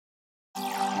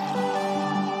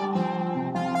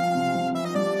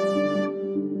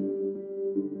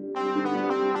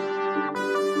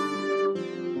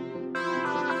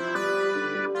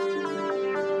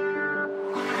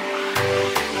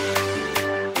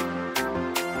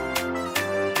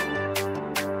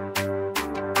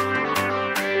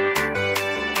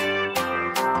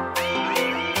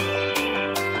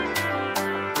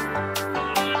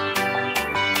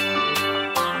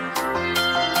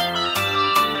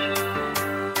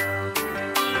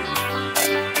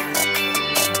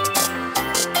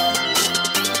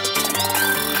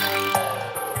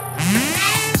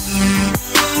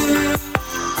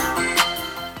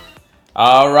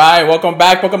All right, welcome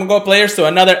back, Pokemon Go players, to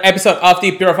another episode of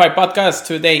the Purified Podcast.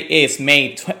 Today is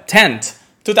May 10th,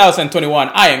 2021.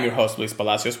 I am your host, Luis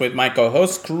Palacios, with my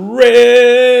co-host,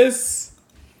 Chris.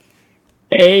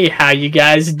 Hey, how you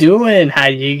guys doing?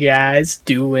 How's it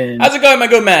going, my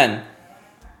good man?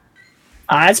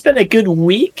 It's been a good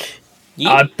week.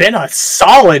 Yeah. Been a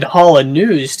solid haul of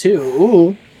news, too.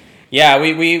 Ooh. Yeah,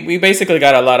 we basically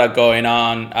got a lot of going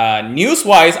on.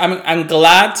 News-wise, I'm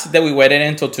glad that we waited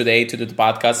until today to do the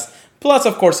podcast. Plus,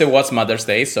 of course, it was Mother's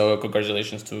Day, so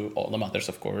congratulations to all the mothers,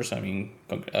 of course. I mean,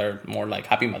 or more like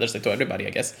Happy Mother's Day to everybody,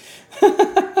 I guess.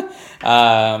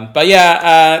 But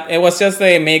yeah, it was just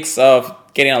a mix of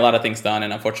getting a lot of things done,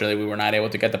 and unfortunately, we were not able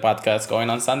to get the podcast going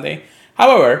on Sunday.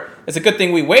 However, it's a good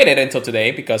thing we waited until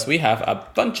today because we have a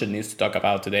bunch of news to talk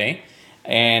about today.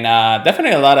 And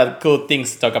definitely a lot of cool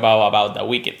things to talk about the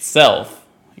week itself,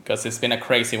 because it's been a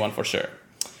crazy one for sure.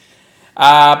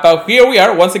 But here we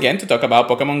are once again to talk about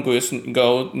Pokemon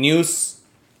Go news,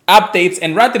 updates,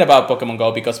 and ranting about Pokemon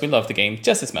Go because we love the game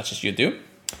just as much as you do.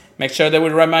 Make sure that we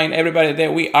remind everybody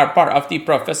that we are part of the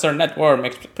Professor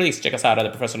Network. Please check us out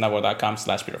at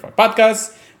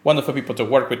theprofessornetwork.com/PurifiedPodcast. Wonderful people to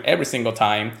work with every single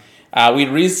time. We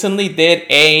recently did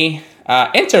a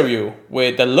interview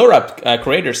with the Lure Up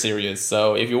Creator Series.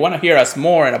 So if you want to hear us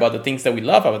more and about the things that we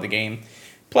love about the game,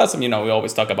 plus, we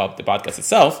always talk about the podcast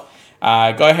itself,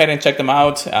 go ahead and check them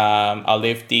out. I'll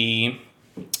leave the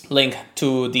link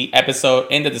to the episode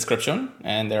in the description,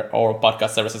 and they're all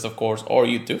podcast services, of course, or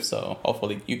YouTube. So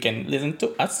hopefully you can listen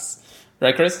to us.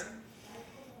 Right, Chris?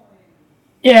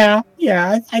 Yeah,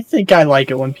 I think I like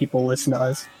it when people listen to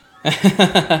us.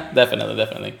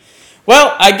 Definitely.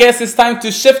 Well, I guess it's time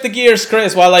to shift the gears,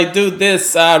 Chris, while I do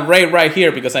this right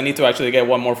here, because I need to actually get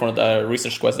one more for the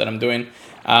research quest that I'm doing.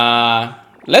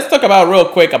 Let's talk about real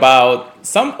quick about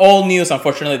some old news,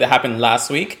 unfortunately, that happened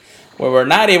last week, where we're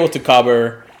not able to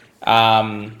cover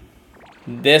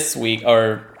this week,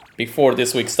 or before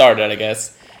this week started, I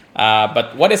guess.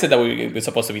 But what is it that we're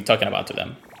supposed to be talking about to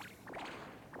them?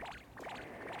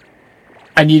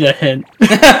 I need a hint.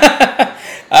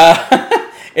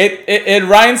 It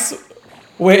rhymes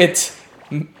with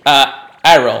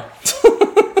Arrow.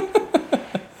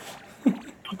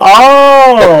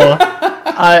 Oh!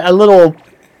 A little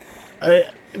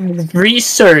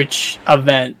research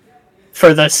event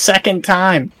for the second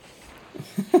time.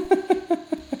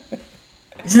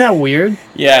 Isn't that weird?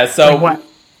 Yeah, so... Like what?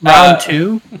 Round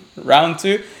two? Round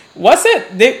two? Was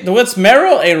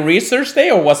Meryl a research day,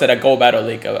 or was it a Go Battle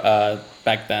League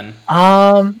back then?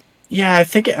 Yeah, I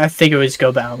think it was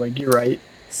Go Battle League. You're right.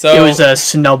 So it was a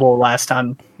Snubbull last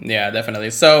time. Yeah,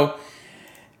 definitely. So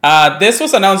this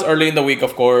was announced early in the week,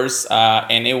 of course,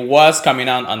 and it was coming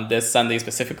out on this Sunday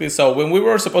specifically. So when we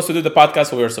were supposed to do the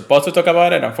podcast, we were supposed to talk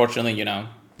about it. Unfortunately,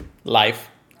 life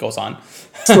goes on.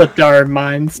 Slipped our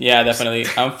minds. Yeah, definitely.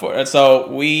 So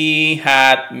we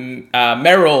had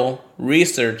Meryl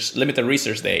Limited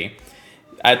Research Day,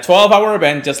 a 12-hour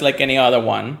event, just like any other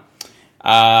one.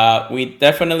 We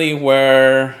definitely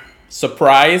were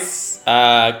surprised,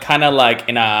 kind of like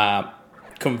in a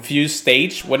confused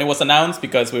stage when it was announced,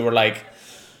 because we were like,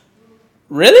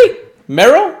 really?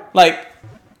 Meryl? Like,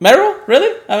 Meryl?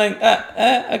 Really? I mean,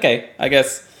 okay, I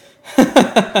guess.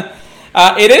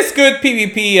 It is good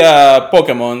PvP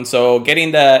Pokemon, so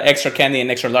getting the extra candy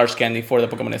and extra large candy for the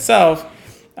Pokemon itself,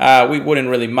 we wouldn't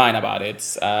really mind about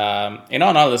it. In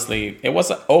all honesty, it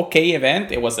was an okay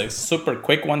event. It was a super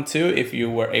quick one too, if you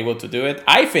were able to do it.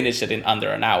 I finished it in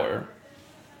under an hour.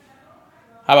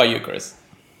 How about you, Chris?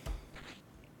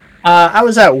 I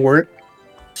was at work,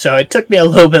 so it took me a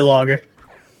little bit longer.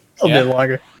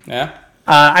 Yeah.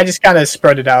 I just kind of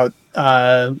spread it out.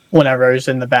 Whenever I was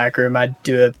in the back room, I'd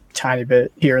do a tiny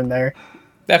bit here and there.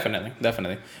 Definitely.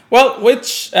 Well,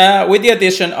 with the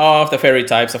addition of the fairy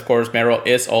types, of course, Meryl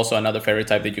is also another fairy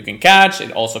type that you can catch.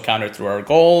 It also counted through our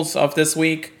goals of this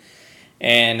week.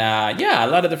 And a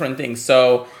lot of different things.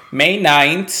 So May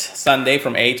 9th, Sunday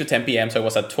from 8 to 10 p.m. So it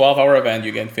was a 12-hour event.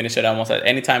 You can finish it almost at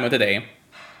any time of the day.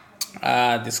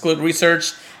 Disclude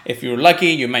research. If you're lucky,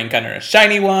 you might encounter a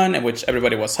shiny one, which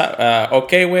everybody was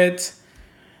okay with.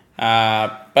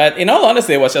 But in all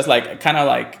honesty, it was just kind of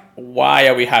like, why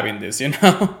are we having this,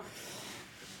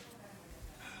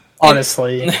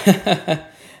 Honestly.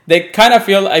 They kind of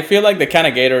I feel like they kind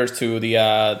of caters to the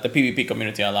PvP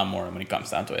community a lot more when it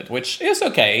comes down to it, which is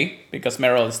okay, because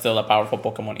Meryl is still a powerful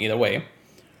Pokemon either way.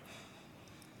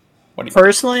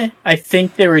 Personally, I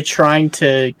think they were trying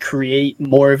to create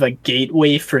more of a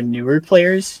gateway for newer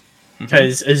players,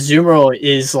 because Azumarill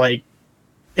is like,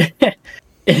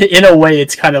 in a way,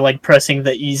 it's kind of like pressing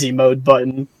the easy mode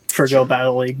button for Go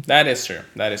Battle League. That is true.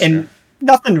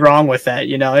 nothing wrong with that.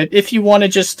 If you want to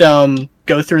just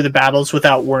go through the battles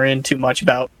without worrying too much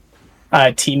about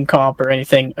team comp or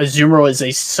anything, Azumarill is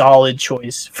a solid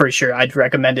choice for sure. I'd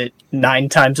recommend it 9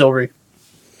 times over.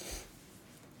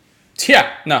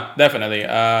 Yeah, no, definitely.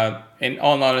 In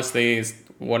all honesty, it's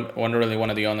one of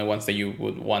the only ones that you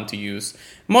would want to use.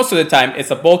 Most of the time,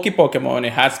 it's a bulky Pokemon.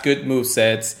 It has good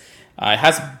movesets. It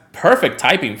has perfect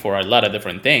typing for a lot of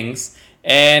different things.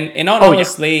 And in all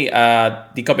honesty,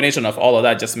 the combination of all of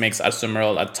that just makes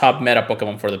Azumarill a top meta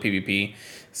Pokemon for the PvP.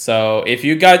 So if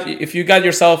you got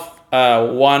yourself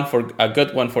a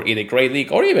good one for either Great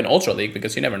League or even Ultra League,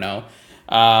 because you never know.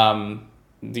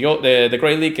 The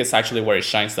Great League is actually where it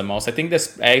shines the most. I think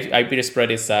this IP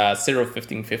spread is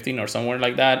 0-15-15 or somewhere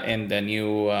like that in the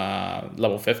new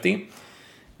level 50.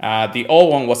 The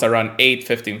old one was around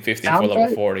 8-15-15 for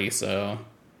level 40. So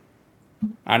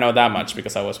I know that much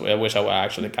because I wish I would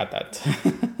actually got that.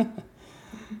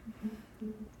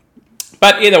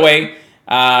 But either way,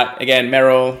 again,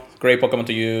 Marill, great Pokemon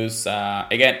to use.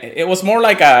 Again, it was more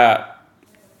like a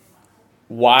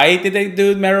why did they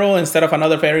do Marill instead of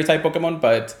another fairy type Pokemon,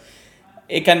 but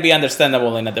it can be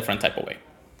understandable in a different type of way.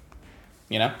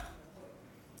 You know?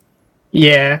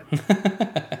 Yeah.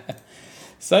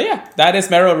 So yeah, that is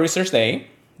Marill Research Day.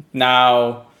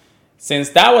 Now,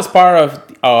 since that was part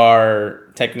of our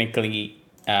technically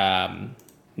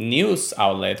news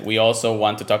outlet, we also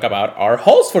want to talk about our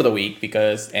host for the week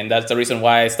and that's the reason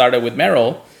why I started with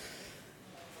Marill.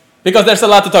 Because there's a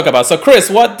lot to talk about. So, Chris,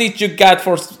 what did you get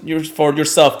for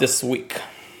yourself this week?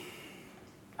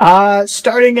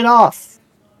 Starting it off,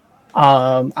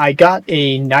 I got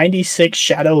a 96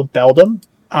 Shadow Beldum,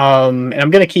 and I'm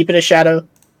going to keep it a Shadow.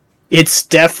 It's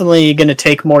definitely going to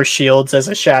take more shields as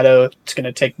a Shadow. It's going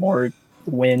to take more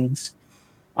wins.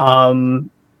 From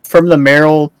the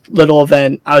Marill little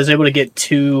event, I was able to get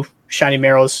 2 shiny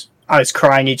Marills. I was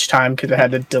crying each time because I had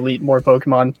to delete more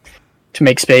Pokemon to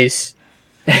make space.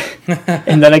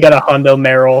 And then I got a Hundo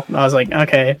Marill. I was like,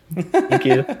 okay, thank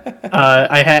you.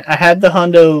 I had the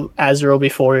Hundo Azurill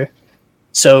before,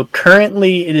 so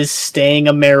currently it is staying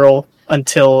a Marill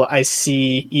until I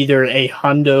see either a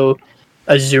Hundo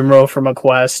Azumarill from a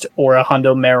quest or a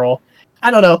Hundo Marill. I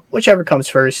don't know, whichever comes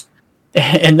first.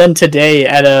 And then today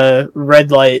at a red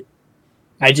light,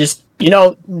 I just,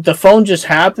 the phone just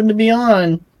happened to be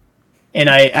on, and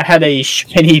I had a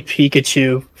shiny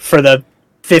Pikachu for the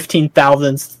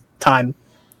 15,000th time.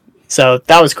 So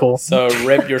that was cool. So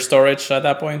rip your storage at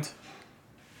that point?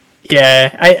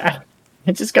 Yeah,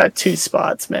 I just got 2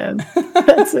 spots, man.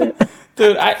 That's it.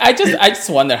 Dude, I just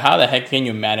wonder how the heck can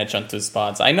you manage on 2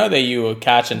 spots? I know that you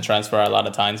catch and transfer a lot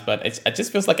of times, but it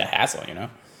just feels like a hassle,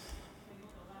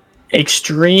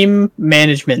 Extreme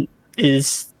management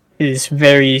is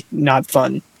very not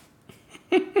fun.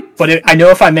 But I know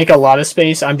if I make a lot of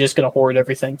space, I'm just going to hoard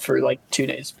everything for like 2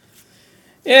 days.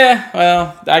 Yeah,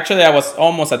 well, actually, I was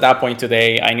almost at that point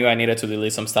today. I knew I needed to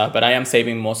delete some stuff, but I am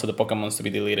saving most of the Pokemons to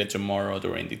be deleted tomorrow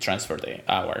during the transfer day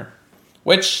hour,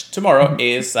 which tomorrow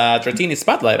is Dratini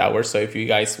Spotlight hour. So if you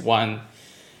guys want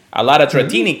a lot of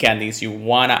Dratini candies, you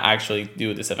want to actually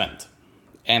do this event.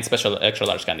 And special extra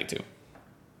large candy too.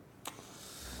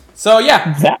 So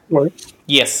yeah. That works.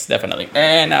 Yes, definitely.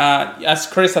 And as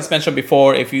Chris has mentioned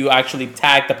before, if you actually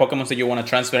tag the Pokemon that you want to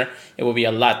transfer, it will be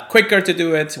a lot quicker to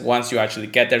do it once you actually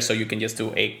get there. So you can just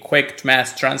do a quick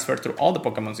mass transfer through all the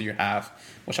Pokemon that you have,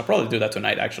 which I'll probably do that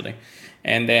tonight, actually.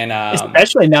 And then...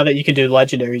 especially now that you can do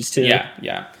legendaries, too.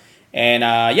 Yeah. And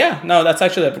that's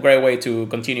actually a great way to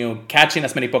continue catching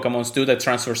as many Pokemon, do the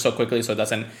transfer so quickly so it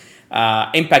doesn't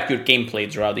impact your gameplay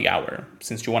throughout the hour,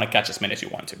 since you want to catch as many as you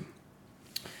want to.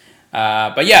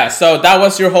 But yeah, so that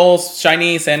was your whole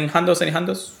shinies and Hundos. Any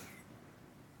Hundos?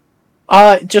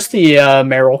 Just the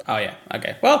Marill. Oh yeah,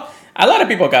 okay. Well, a lot of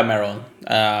people got Marill.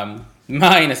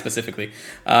 Mine specifically.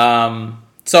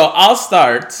 So I'll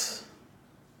start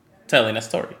telling a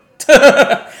story.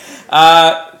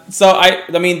 So I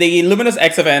mean, the Luminous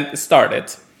X event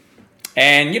started,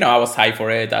 and I was hyped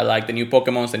for it. I like the new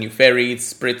Pokemons, the new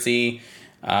fairies, Spritzy.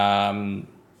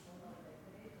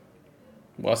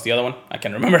 What's the other one? I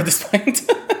can't remember at this point.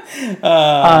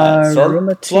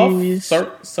 Sorlix.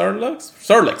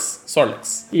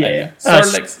 Yeah.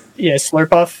 Sorlix.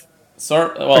 Slurpuff.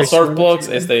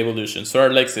 Sorplux is the evolution.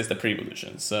 Sorlix is the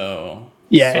pre-evolution. So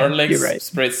Sorlix, right.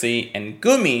 Spritzy, and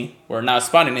Gumi were now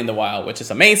spawning in the wild, which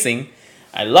is amazing.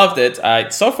 I loved it.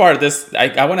 So far,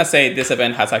 I want to say this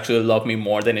event has actually loved me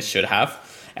more than it should have,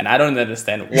 and I don't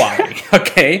understand why.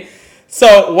 Okay.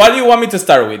 So, what do you want me to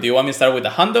start with? Do you want me to start with the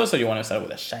Hundos or do you want to start with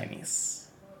the Shinies?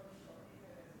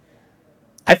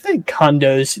 I think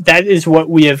Hundos. That is what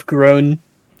we have grown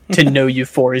to know you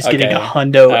for is getting a Okay.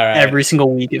 hundo All right. every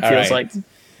single week. It All feels right. like.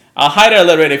 I'll hide it a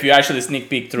little bit. If you actually sneak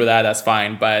peek through that, that's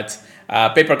fine. But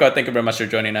Paper Cut, thank you very much for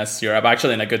joining us here. I'm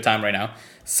actually in a good time right now.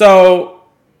 So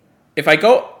if I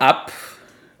go up,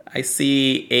 I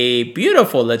see a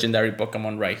beautiful legendary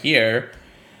Pokemon right here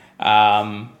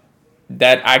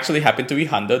that actually happened to be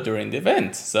Hundo during the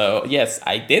event. So yes,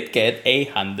 I did get a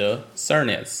Hundo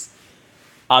Cernius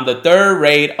on the third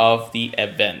raid of the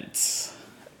event.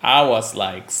 I was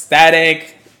like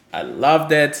ecstatic. I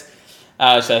loved it.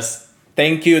 I was just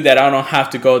thank you that I don't have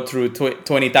to go through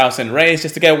 20,000 raids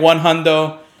just to get one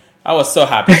hundo. I was so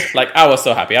happy. I was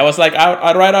so happy. I was like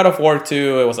out right out of work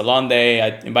too. It was a long day.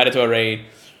 I invited to a raid.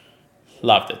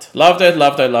 Loved it. Loved it.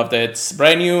 Loved it. Loved it.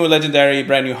 Brand new legendary,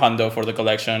 brand new hundo for the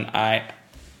collection. I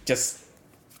just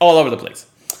all over the place.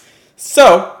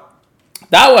 So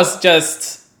that was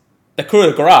just the coup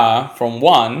de grace from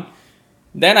one.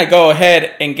 Then I go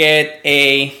ahead and get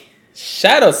a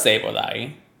Shadow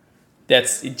Sableye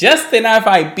that's just enough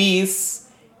IBs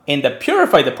in the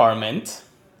Purify department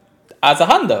as a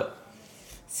hundo.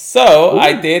 So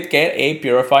I did get a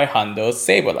Purify hundo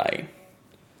Sableye.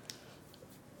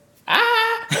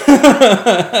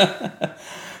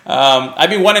 I've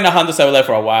been wanting a hundo Sableye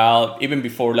for a while, even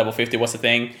before level 50 was a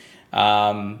thing.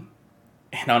 And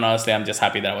honestly, I'm just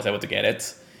happy that I was able to get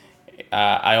it.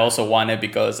 I also won it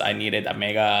because I needed a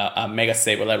mega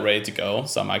Sableye ready to go.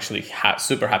 So I'm actually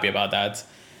super happy about that.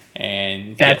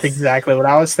 And That's exactly what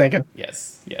I was thinking.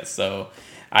 Yes. So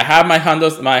I have my hundo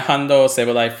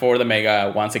Sableye for the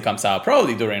mega once it comes out,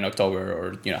 probably during October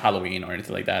or Halloween or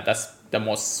anything like that. That's the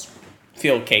most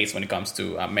field case when it comes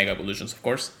to mega evolutions, of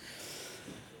course.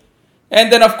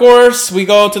 And then of course we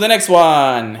go to the next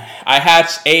one. I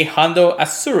hatched a hundo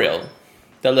Azurill,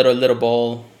 the little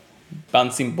ball,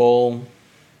 bouncing ball.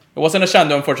 It wasn't a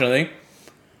Shando, unfortunately,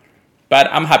 but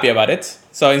I'm happy about it.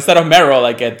 So instead of Meryl,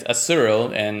 I get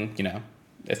Azurill, and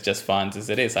it's just fun as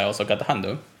it is. I also got the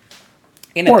hundo.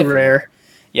 More rare.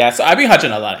 Yeah, so I've been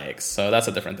hatching a lot of eggs, so that's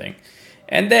a different thing.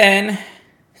 And then,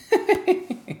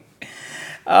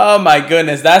 oh my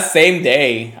goodness, that same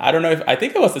day, I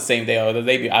think it was the same day or the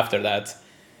day after that,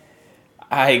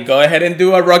 I go ahead and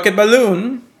do a rocket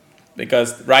balloon.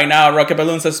 Because right now, rocket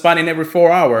balloons are spawning every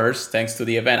 4 hours, thanks to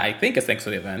the event. I think it's thanks to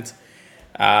the event.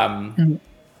 I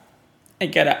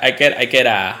get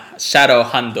a Shadow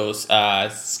Hundo's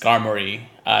Skarmory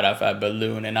out of a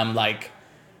balloon, and I'm like,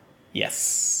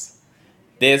 yes,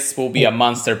 this will be a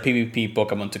monster PvP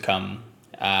Pokemon to come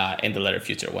in the later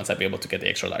future once I be able to get the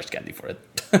extra large candy for it.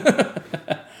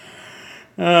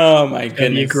 Oh my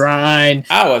goodness! You grind.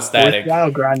 I was static.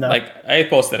 I'll grind though. I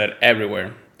posted it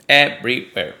everywhere.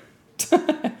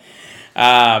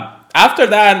 After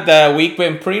that, the week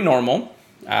went pretty normal.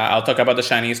 I'll talk about the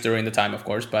shinies during the time, of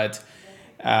course, but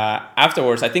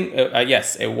afterwards, I think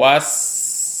yes, it was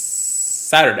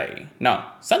Sunday.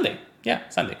 Yeah,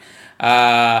 Sunday.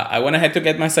 I went ahead to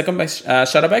get my second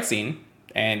shot of vaccine,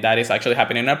 and that is actually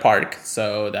happening in a park,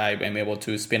 so that I'm able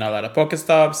to spin a lot of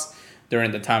Pokestops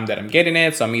during the time that I'm getting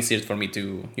it, so it's easier for me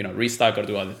to restock or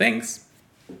do other things.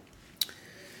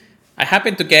 I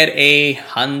happened to get a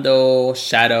Hundo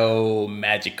Shadow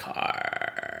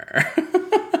Magikarp.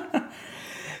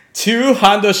 2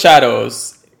 Hundo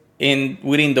Shadows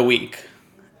within the week.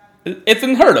 It's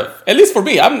unheard of, at least for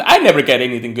me. I never get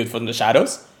anything good from the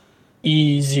Shadows.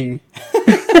 Easy.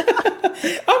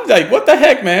 I'm like, what the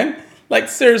heck, man? Like,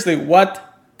 seriously,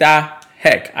 what the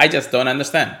heck? I just don't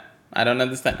understand. I don't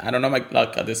know my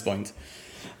luck at this point.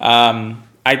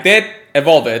 I did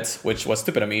evolve it, which was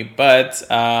stupid of me, but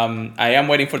I am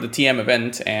waiting for the TM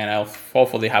event, and I'll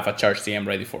hopefully have a charged TM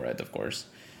ready for it, of course.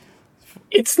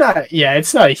 It's not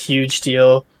a huge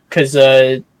deal, because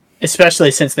especially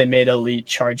since they made Elite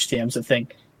charge TMs a thing.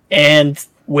 And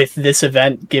with this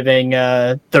event giving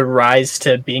the rise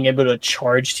to being able to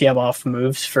charge TM off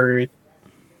moves for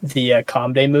the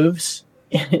Comday moves,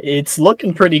 it's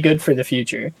looking pretty good for the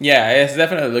future. Yeah, it's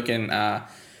definitely looking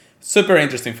super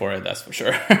interesting for it, that's for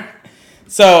sure.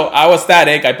 So I was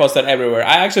static. I posted everywhere.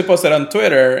 I actually posted on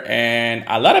Twitter, and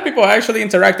a lot of people actually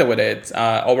interacted with it.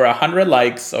 Over 100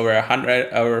 likes,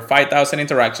 over 5,000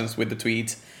 interactions with the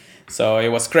tweet. So it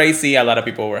was crazy. A lot of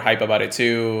people were hype about it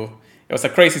too. It was a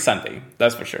crazy Sunday,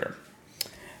 that's for sure.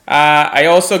 I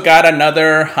also got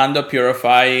another Hundo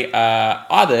Purify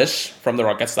Oddish from the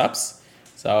Rocket Stops.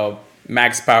 So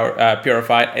Max Power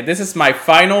Purified. And this is my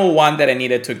final one that I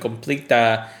needed to complete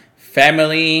the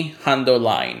family Hundo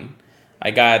line.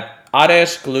 I got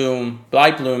Oddish, Gloom,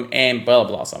 Blight Bloom, and Bell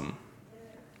Blossom.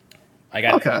 I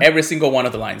got every single one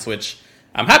of the lines, which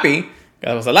I'm happy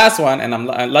That was the last one, and I'm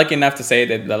lucky enough to say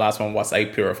that the last one was a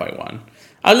Purify one.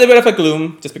 A little bit of a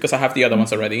gloom, just because I have the other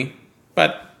ones already,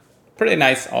 but pretty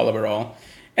nice all overall.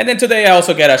 And then today I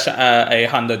also get a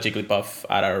Hondo Jigglypuff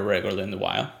out of regular in the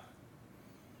wild.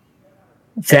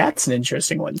 That's an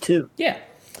interesting one too. Yeah,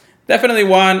 definitely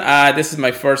one. This is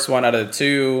my first one out of the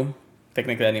two.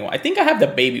 Technically, anyway. I think I have the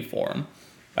baby form,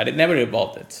 but it never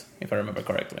evolved it, if I remember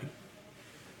correctly.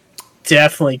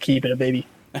 Definitely keep it a baby.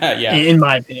 Yeah. In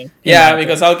my opinion.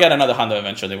 Because I'll get another Hondo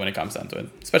eventually when it comes down to it.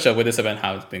 Especially with this event,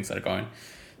 how things are going.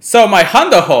 So my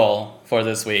Hondo haul for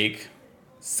this week.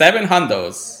 7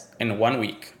 Hondos in 1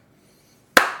 week.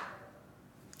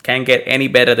 Can't get any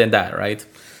better than that, right?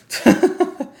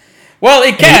 Well,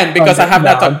 it can because I have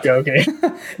not talked. Okay.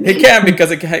 It can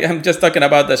because I'm just talking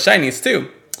about the shinies too.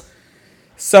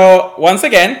 So once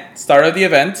again, start of the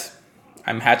event,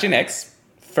 I'm hatching eggs.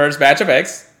 First batch of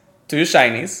eggs, 2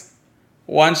 shinies,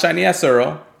 1 shiny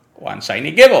Azuro, 1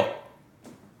 shiny Gible.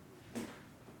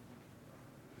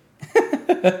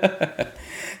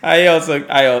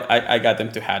 I got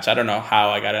them to hatch. I don't know how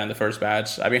I got it in the first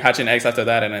batch. I've been hatching eggs after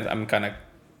that, and I'm kind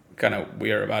of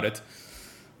weird about it.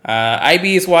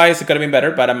 IBs wise, it could have been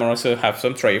better, but I'm also have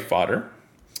some trade fodder.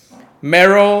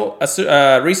 Meryl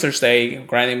Research Day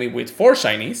granted me with 4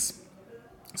 shinies,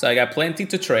 so I got plenty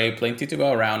to trade, plenty to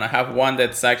go around. I have one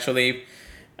that's actually,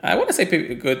 I want to say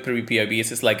good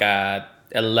PvPIBs. It's like a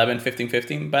 11, 15,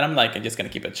 15, but I'm just gonna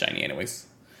keep it shiny anyways.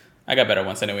 I got better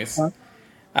ones anyways.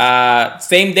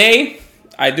 Same day,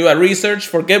 I do a research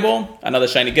for Gible, another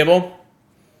shiny Gible.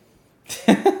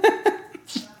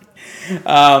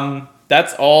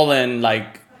 That's all in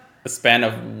like a span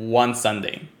of 1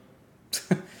 Sunday.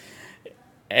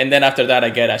 And then after that, I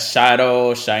get a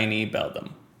Shadow Shiny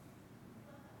Beldum.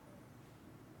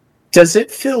 Does it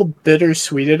feel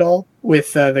bittersweet at all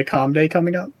with the Calm Day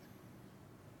coming up?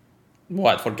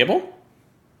 What, for Gible?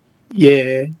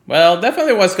 Yeah. Well,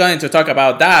 definitely was going to talk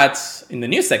about that in the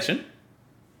news section.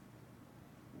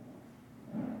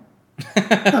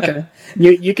 Okay.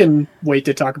 You can wait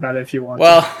to talk about it if you want.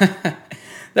 Well,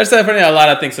 there's definitely a lot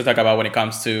of things to talk about when it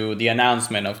comes to the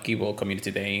announcement of Gible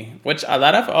Community Day, which a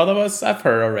lot of other of us have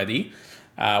heard already.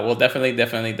 We'll definitely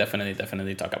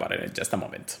talk about it in just a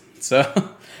moment. So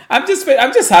I'm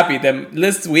just happy that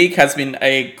this week has been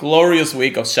a glorious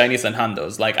week of shinies and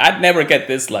Hondos. Like, I'd never get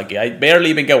this lucky. I barely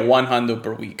even get 1 Hondo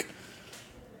per week.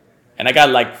 And I got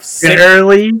like 6.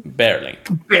 Barely.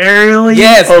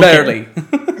 Yes, okay. Barely.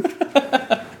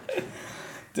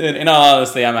 Dude, in all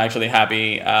honesty, I'm actually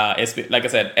happy. It's like I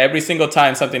said, every single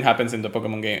time something happens in the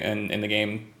Pokemon game in the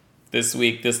game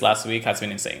this last week has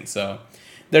been insane. So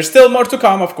there's still more to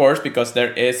come, of course, because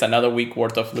there is another week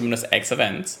worth of Luminous X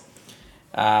events.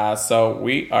 So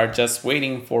we are just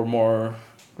waiting for more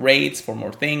raids, for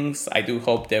more things. I do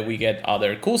hope that we get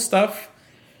other cool stuff.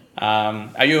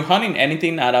 Are you hunting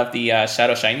anything out of the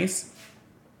Shadow Shinies?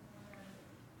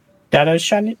 Shadow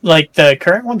Shiny? Like the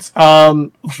current ones?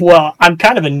 Well, I'm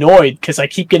kind of annoyed because I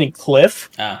keep getting Cliff,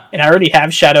 and I already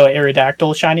have Shadow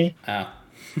Aerodactyl Shiny.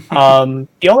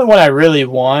 The only one I really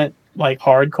want, like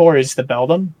hardcore, is the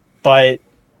Beldum, but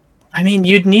I mean,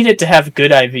 you'd need it to have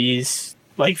good IVs,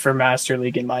 like for Master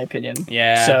League, in my opinion.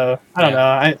 Yeah. So I don't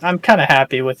know. I'm kind of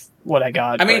happy with what I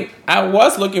got. I mean, I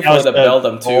was looking for the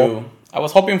Beldum too. I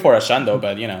was hoping for a Shundo,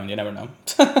 but you never know.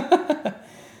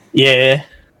 Yeah.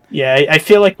 Yeah, I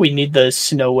feel like we need the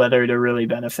snow weather to really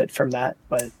benefit from that,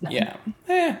 but yeah.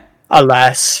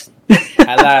 Alas.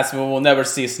 Alas, we will never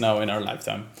see snow in our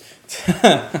lifetime.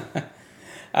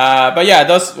 But yeah,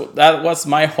 that was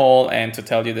my haul, and to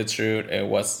tell you the truth, it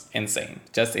was insane.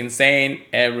 Just insane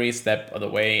every step of the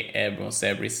way. Almost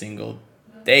every single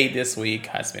day this week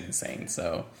has been insane.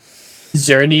 So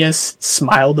Xerneas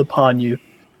smiled upon you.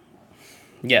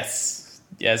 Yes,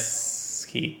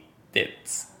 he did.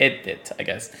 It did, I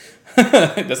guess.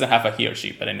 It doesn't have a he or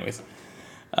she, but anyways.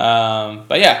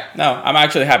 But yeah, no, I'm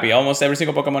actually happy. Almost every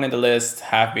single Pokemon in the list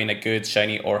have been a good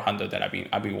shiny or Hondo that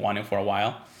I've been wanting for a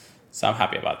while. So I'm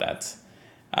happy about that.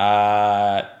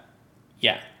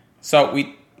 Yeah. So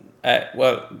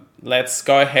let's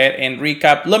go ahead and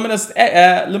recap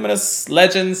Luminous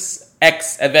Legends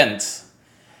X event.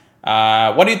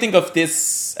 What do you think of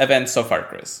this event so far,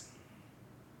 Chris?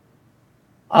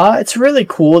 It's really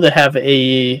cool to have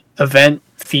a event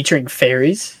featuring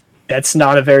fairies. That's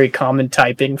not a very common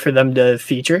typing for them to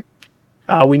feature.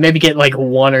 We maybe get like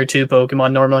 1 or 2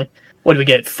 Pokemon normally. What do we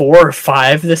get? 4 or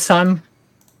 5 this time?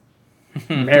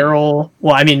 Meryl.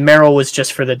 Well, I mean, Meryl was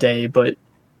just for the day, but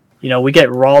we get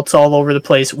Ralts all over the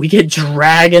place. We get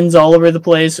dragons all over the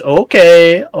place.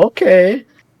 Okay.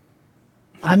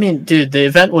 I mean, dude, the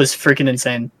event was freaking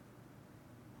insane.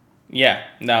 Yeah,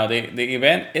 no, the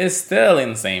event is still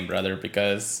insane, brother,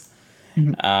 because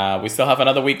we still have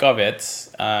another week of it,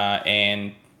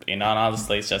 and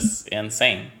honestly, it's just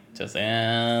insane, just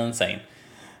insane.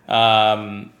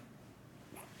 Um,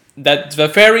 that the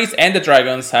fairies and the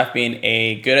dragons have been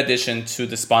a good addition to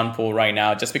the spawn pool right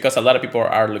now, just because a lot of people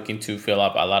are looking to fill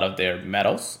up a lot of their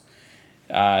medals.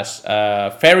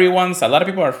 Fairy ones, a lot of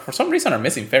people are for some reason are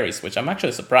missing fairies, which I'm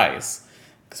actually surprised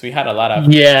because we had a lot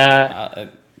of Yeah.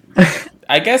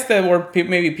 I guess there were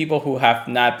maybe people who have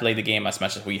not played the game as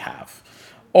much as we have,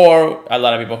 or a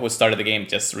lot of people who started the game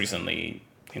just recently,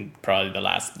 in probably the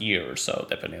last year or so,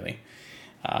 definitely.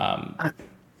 Um,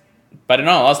 but in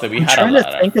all honesty, we I'm had a trying to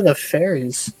lot think of of the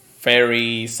fairies.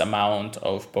 fairies amount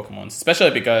of Pokemon,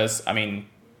 especially because I mean,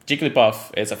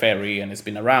 Jigglypuff is a fairy and it's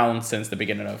been around since the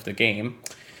beginning of the game.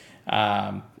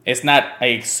 It's not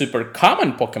a super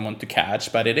common Pokemon to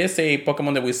catch, but it is a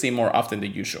Pokemon that we see more often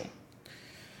than usual.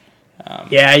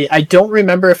 Yeah, I don't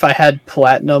remember if I had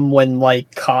Platinum when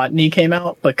like Cottony came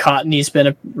out, but Cottony's been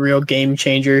a real game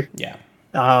changer. Yeah.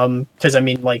 Because I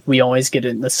mean, like we always get it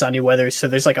in the sunny weather, so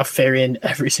there's like a fairy in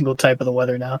every single type of the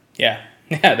weather now. Yeah.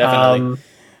 Yeah, definitely.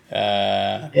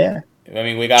 Yeah. I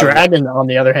mean, we got Dragon, on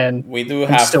the other hand, we do I'm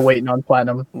have still waiting on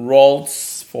Platinum.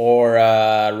 rolls for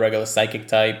regular psychic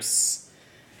types.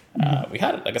 We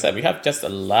had, like I said, we have just a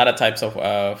lot of types of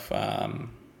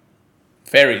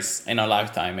fairies in our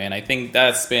lifetime, and I think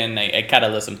that's been a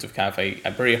catalyst to have a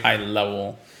very high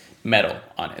level medal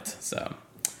on it. So,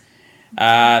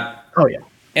 Oh yeah.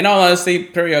 in all honesty,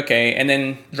 pretty okay. And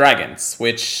then dragons,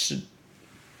 which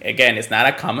again is not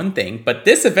a common thing, but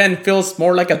this event feels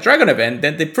more like a dragon event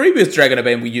than the previous dragon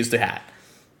event we used to have.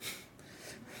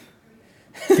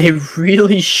 They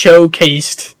really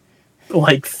showcased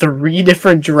like 3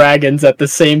 different dragons at the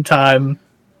same time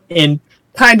and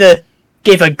kind of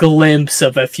gave a glimpse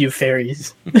of a few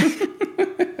fairies.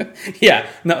 Yeah,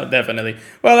 no, definitely.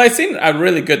 Well, I've seen a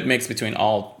really good mix between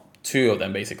all 2 of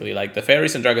them, basically. Like, the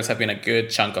fairies and dragons have been a good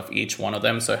chunk of each one of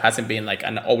them, so it hasn't been, like,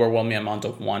 an overwhelming amount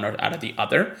of one or out of the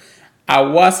other. I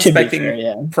was To be expecting fair,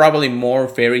 yeah. probably more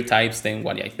fairy types than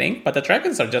what I think, but the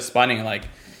dragons are just spawning like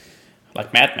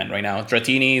madmen right now.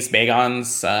 Dratinis,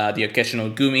 Bagons, the occasional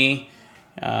Gumi.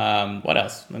 What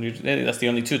else? That's the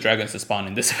only 2 dragons to spawn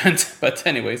in this event. But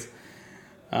anyways,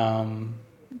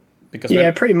 because Yeah,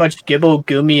 pretty much Gibble,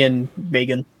 Gumi, and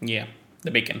Vegan. yeah,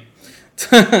 the bacon.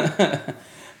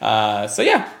 So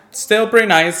yeah, still pretty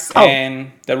nice. Oh,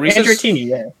 And the research. And Dratini,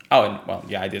 yeah. Oh, and, well,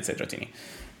 yeah, I did say Dratini.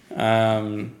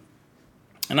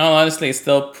 And all honestly, it's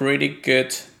still pretty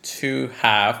good to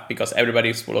have because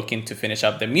everybody's looking to finish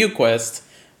up the Mew quest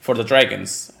for the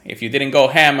dragons. If you didn't go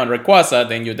ham on Rayquaza,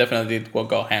 then you definitely will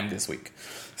go ham this week.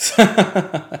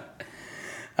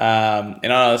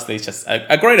 And honestly, it's just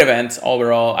a great event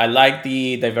overall. I like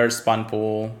the diverse spawn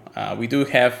pool. We do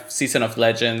have Season of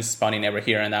Legends spawning every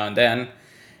here and now and then.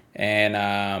 And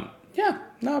yeah,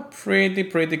 no,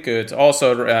 pretty good.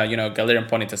 Also, Galarian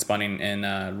Ponyta spawning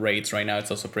in raids right now.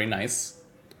 It's also pretty nice.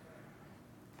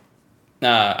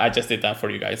 I just did that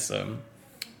for you guys.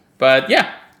 But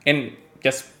yeah, and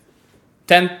just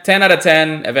 10 out of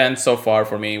 10 events so far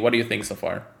for me. What do you think so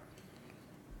far?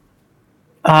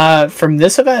 From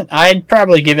this event, I'd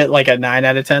probably give it like a 9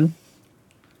 out of 10.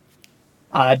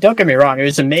 Don't get me wrong, it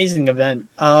was an amazing event.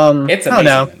 It's amazing. I don't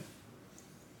know.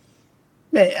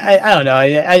 I don't know.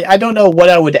 I don't know what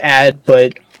I would add,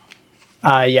 but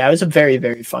yeah, it was a very,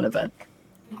 very fun event.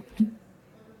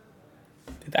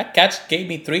 That catch gave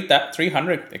me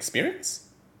 300 experience?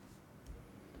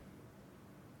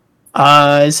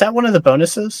 Is that one of the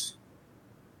bonuses?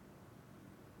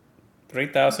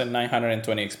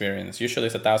 3,920 experience. Usually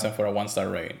it's 1,000 for a 1-star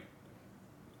raid.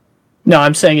 No,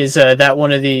 I'm saying is that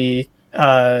one of the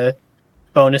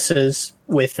bonuses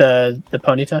with the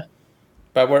Ponyta?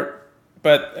 We're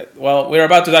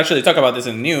about to actually talk about this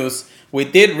in the news. We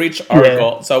did reach our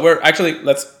goal. So we're actually,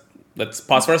 let's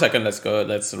pause for a second.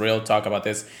 Let's real talk about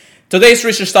this. Today's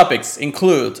research topics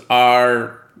include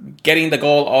our getting the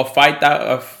goal of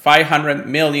 500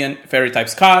 million fairy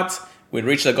types caught. We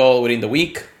reached the goal within the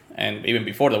week, and even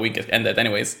before the week ended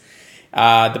anyways.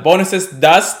 The bonuses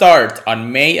does start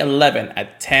on May 11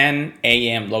 at 10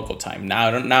 a.m. local time.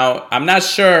 Now, I'm not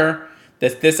sure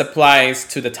that this applies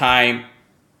to the time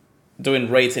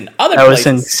doing raids in other places.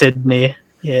 I was in Sydney,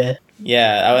 yeah.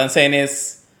 Yeah, what I'm saying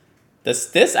is,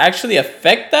 does this actually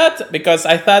affect that? Because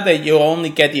I thought that you only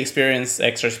get the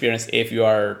extra experience if you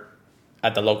are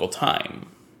at the local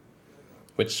time.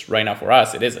 Which right now for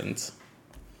us, it isn't.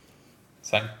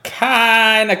 So I'm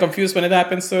kind of confused when it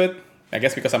happens to it. I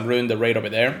guess because I'm ruining the raid over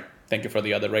there. Thank you for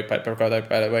the other raid, by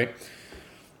the way.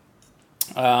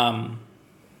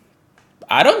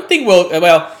 I don't think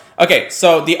well, okay,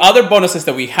 so the other bonuses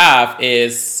that we have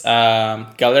is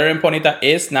Galarian Ponyta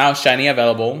is now shiny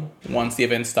available once the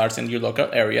event starts in your local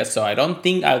area. So I don't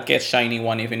think I'll get shiny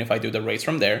one even if I do the race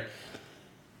from there.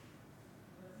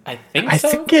 I think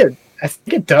so. I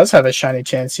think it does have a shiny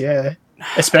chance, yeah.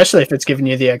 Especially if it's giving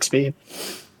you the XP.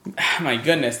 My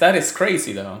goodness, that is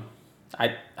crazy though.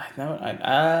 I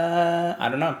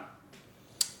don't know.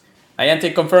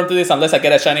 Niantic confirmed to this unless I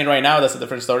get a shiny right now. That's a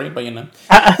different story, but you know.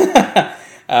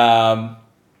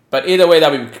 But either way,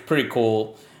 that would be pretty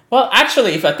cool. Well,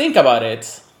 actually, if I think about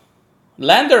it,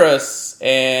 Landorus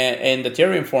and the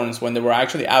Therian forms, when they were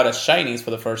actually out as shinies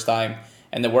for the first time,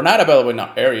 and they were not available in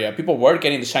our area, people were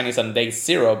getting the shinies on day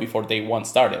 0 before day 1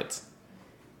 started.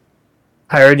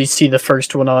 I already see the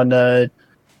first one on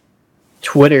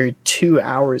Twitter 2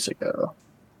 hours ago.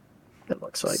 It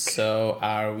looks like. So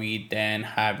are we then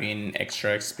having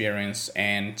extra experience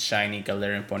and shiny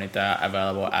Galarian Ponyta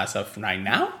available as of right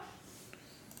now?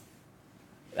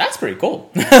 That's pretty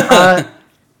cool.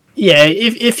 Yeah,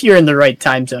 if you're in the right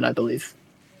time zone, I believe.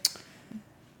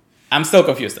 I'm still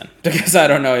confused then, because I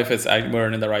don't know if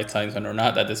we're in the right time zone or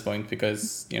not at this point,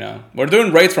 because, you know, we're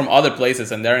doing raids from other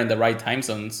places and they're in the right time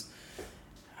zones.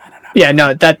 I don't know. Yeah,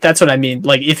 no, that's what I mean.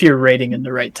 Like, if you're raiding in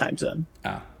the right time zone.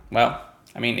 Oh, well,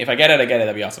 I mean, if I get it,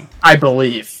 that'd be awesome. I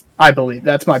believe.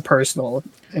 That's my personal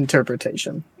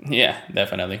interpretation. Yeah,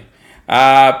 definitely.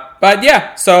 But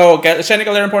yeah, so Shiny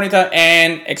Galarian Ponyta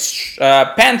and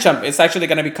Pancham is actually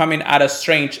going to be coming out of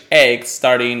Strange Eggs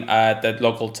starting at the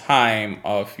local time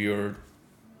of your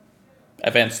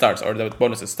event starts or the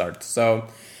bonuses start. So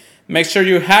make sure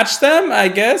you hatch them, I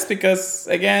guess, because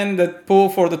again, the pool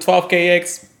for the 12k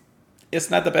eggs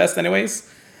is not the best anyways.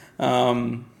 But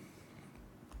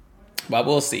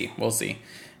we'll see.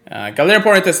 Galarian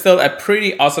Ponyta is still a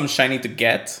pretty awesome shiny to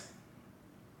get.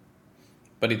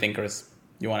 What do you think, Chris?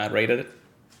 You want to rate it?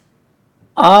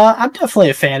 I'm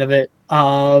definitely a fan of it.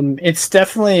 It's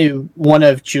definitely one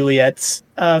of Juliet's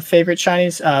favorite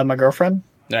shinies, my girlfriend.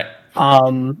 Right.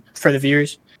 For the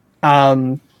viewers.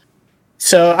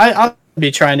 So I'll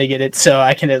be trying to get it so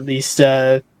I can at least,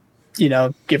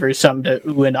 give her something to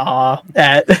ooh and ah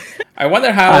at. I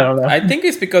wonder how. I don't know. I think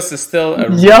it's because it's still a...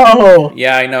 Yo!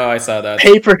 Yeah, I know. I saw that.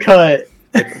 Paper cut.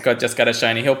 Paper just got a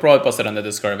shiny. He'll probably post it on the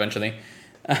Discord eventually.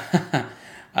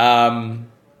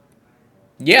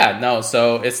 Yeah, no,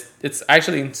 so it's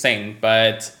actually insane,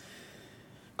 but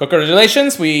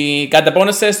congratulations, we got the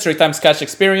bonuses, 3 times cash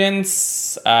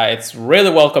experience. It's really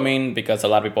welcoming because a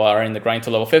lot of people are in the grind to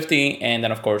level 50, and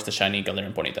then of course the shiny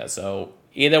Galarian Ponyta. So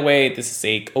either way, this is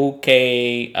a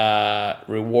okay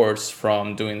rewards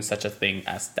from doing such a thing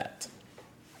as that.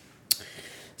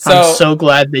 So, I'm so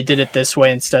glad they did it this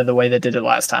way instead of the way they did it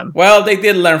last time. Well, they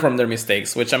did learn from their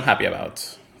mistakes, which I'm happy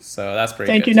about. So that's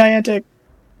pretty Thank good. you, Niantic.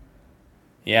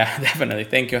 Yeah, definitely.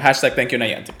 Thank you. Hashtag thank you,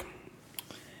 Niantic.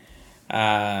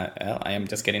 Well, I am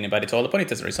just getting invited to all the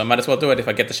Ponytas, so I might as well do it. If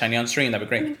I get the shiny on stream, that'd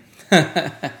be great.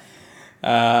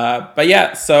 But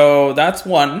yeah, so that's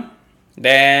one.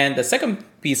 Then the second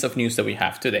piece of news that we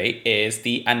have today is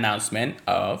the announcement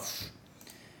of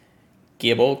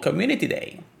Gible Community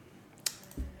Day.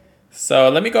 So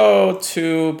let me go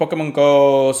to Pokemon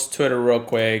Go's Twitter real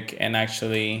quick and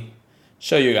actually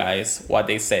show you guys what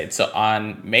they said. So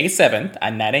on May 7th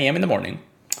at 9 a.m. in the morning,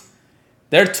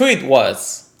 their tweet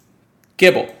was,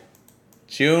 Gible,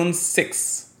 June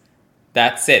 6th.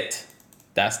 That's it.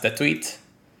 That's the tweet.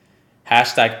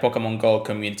 Hashtag Pokemon Go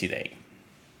Community Day.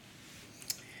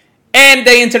 And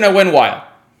the internet went wild.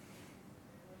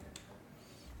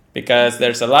 Because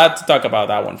there's a lot to talk about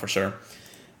that one for sure.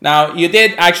 Now, you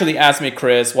did actually ask me,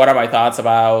 Chris, what are my thoughts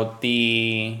about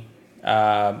the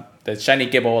Shiny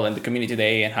Gible and the Community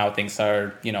Day and how things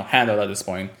are, handled at this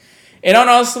point. And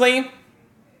honestly,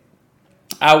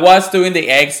 I was doing the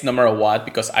eggs no matter what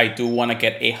because I do want to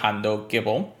get a Hundo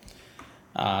Gible.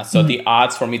 So the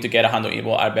odds for me to get a Hundo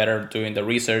Gible are better doing the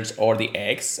research or the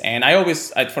eggs. And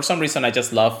for some reason, I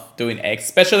just love doing eggs,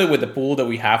 especially with the pool that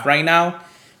we have right now.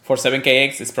 For 7k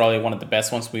eggs, it's probably one of the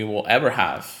best ones we will ever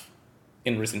have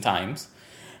in recent times.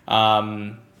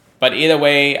 But either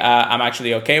way, I'm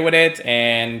actually okay with it.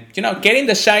 And, getting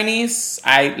the shinies,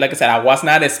 like I said, I was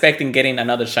not expecting getting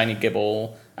another shiny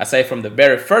Gible, aside from the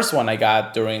very first one I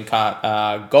got during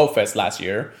GoFest last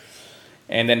year.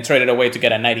 And then traded away to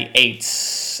get a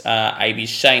 98 IB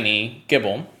shiny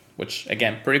Gible, which,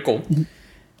 again, pretty cool.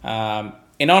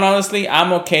 And honestly,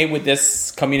 I'm okay with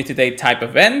this Community Day type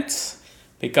event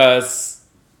because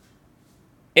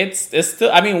it's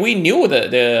still, we knew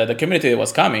the Community Day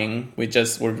was coming. We're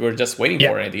just waiting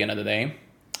for it at the end of the day.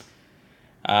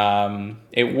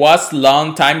 It was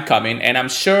long time coming, and I'm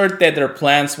sure that their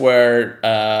plans were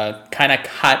kind of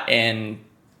cut in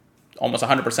almost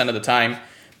 100% of the time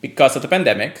because of the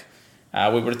pandemic. I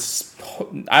was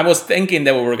thinking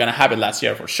that we were gonna have it last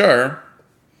year for sure,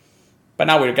 but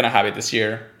now we're gonna have it this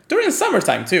year during the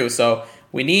summertime too. So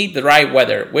we need the right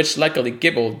weather, which luckily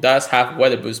Gible does have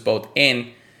weather boost both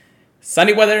in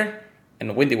sunny weather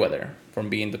and windy weather from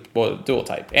being the dual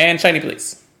type. And shiny,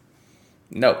 please.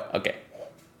 No, okay.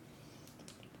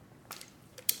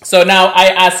 So now I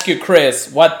ask you,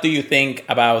 Chris, what do you think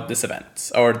about this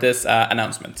event or this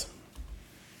announcement?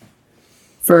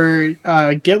 For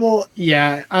Gibble,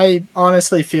 yeah, I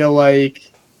honestly feel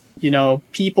like,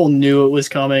 people knew it was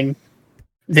coming.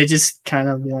 They just kind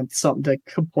of want something to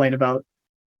complain about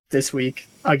this week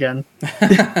again.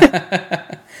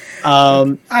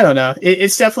 I don't know.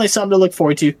 It's definitely something to look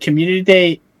forward to. Community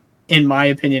Day, in my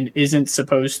opinion, isn't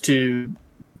supposed to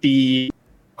be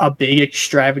a big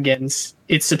extravagance.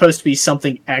 It's supposed to be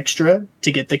something extra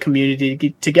to get the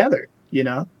community together,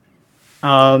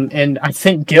 And I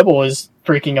think Gibble is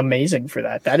freaking amazing for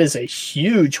that. That is a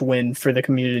huge win for the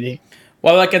community.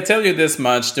 Well, I can tell you this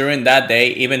much. During that day,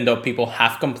 even though people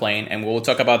have complained, and we'll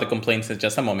talk about the complaints in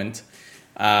just a moment,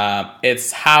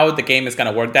 it's how the game is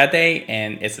going to work that day,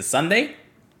 and it's a Sunday.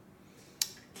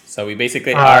 So we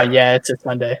basically yeah, it's a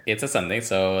Sunday. It's a Sunday,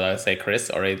 so let's say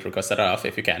Chris already requested it off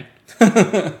if you can.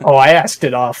 Oh, I asked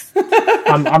it off.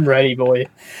 I'm ready, boy.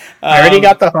 I already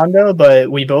got the hundo, but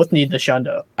we both need the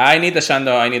shundo. I need the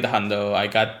shundo. I need the hundo. I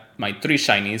got my 3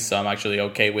 shinies, so I'm actually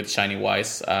okay with shiny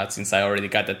wise since I already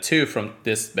got the 2 from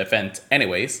this event,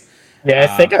 anyways. Yeah, I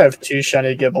think I have 2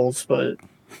 shiny Gibbles, but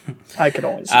I could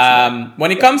always.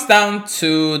 When it comes down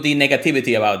to the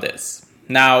negativity about this,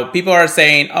 now people are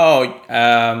saying,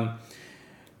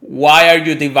 why are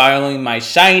you devaluing my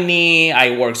shiny?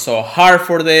 I worked so hard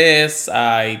for this.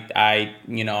 I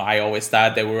always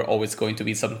thought there were always going to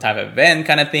be some type of event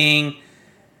kind of thing.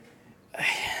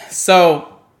 So,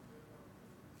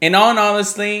 in all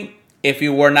honesty, if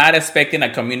you were not expecting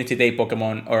a Community Day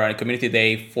Pokemon or a Community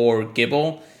Day for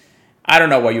Gibble, I don't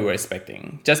know what you were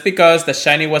expecting. Just because the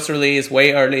shiny was released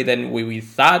way early than we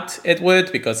thought it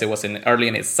would, because it was early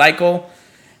in its cycle.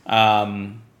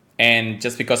 And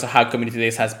just because of how Community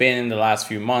Days has been in the last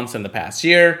few months and the past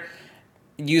year,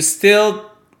 you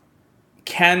still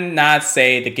cannot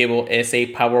say the Gibble is a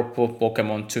powerful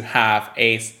Pokemon to have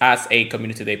as a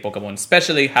Community Day Pokemon,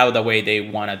 especially how the way they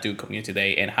want to do Community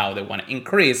Day and how they want to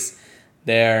increase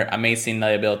their amazing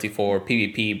ability for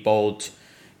PvP, both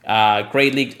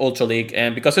Great League, Ultra League,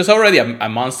 and because it's already a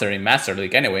monster in Master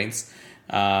League anyways.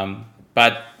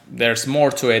 But there's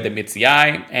more to it than meets the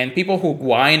eye, and people who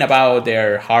whine about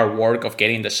their hard work of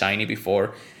getting the shiny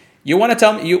before. I want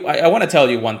to tell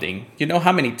you one thing. You know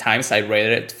how many times I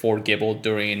rated it for Gibble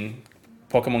during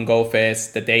Pokemon Go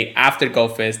Fest, the day after Go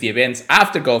Fest, the events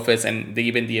after Go Fest, and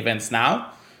even the events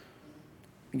now?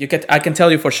 I can tell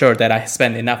you for sure that I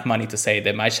spend enough money to say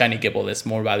that my shiny Gibble is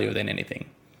more valuable than anything.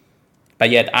 But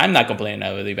yet I'm not complaining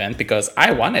about the event because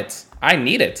I want it. I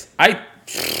need it.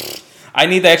 I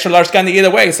need the extra large candy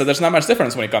either way, so there's not much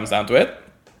difference when it comes down to it.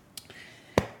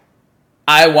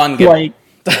 I want Gibble.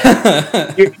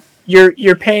 Like,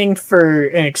 you're paying for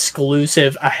an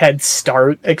exclusive, a head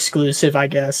start exclusive, I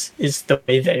guess, is the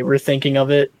way they were thinking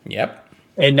of it. Yep.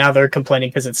 And now they're complaining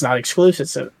because it's not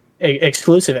exclusive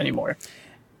anymore.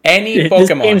 Any Pokemon. This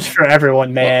game's for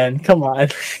everyone, man. Come on.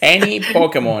 Any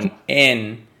Pokemon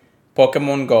in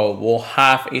Pokemon Go will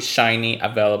have a shiny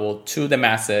available to the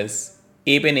masses,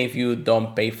 even if you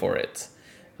don't pay for it.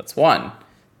 That's 1.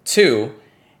 2,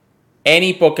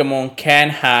 any Pokemon can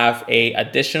have a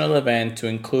additional event to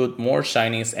include more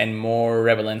shinies and more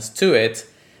relevance to it,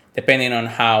 depending on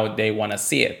how they want to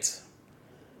see it.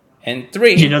 And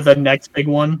 3, you know the next big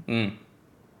one?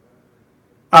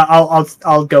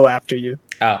 I'll go after you.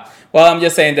 Oh, well, I'm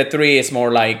just saying that 3 is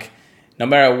more like, no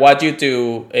matter what you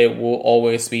do, it will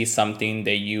always be something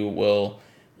that you will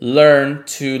learn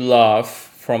to love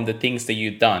from the things that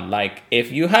you've done. Like,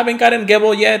 if you haven't gotten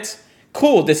Gibble yet,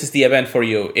 cool, this is the event for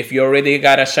you. If you already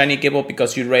got a shiny Gibble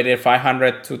because you rated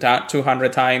 500 to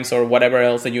 200 times or whatever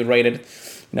else that you rated,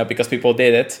 because people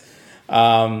did it,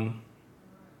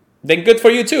 then good for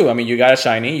you too. I mean, you got a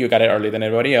shiny, you got it earlier than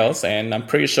everybody else, and I'm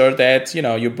pretty sure that,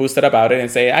 you boosted about it and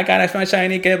say, I got my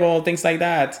shiny Gibble, things like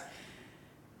that.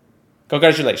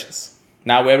 Congratulations.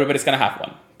 Now everybody's going to have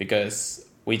one because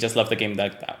we just love the game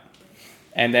like that.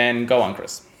 And then go on,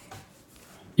 Chris.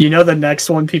 The next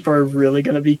one people are really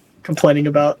going to be complaining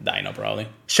about? Dino, probably.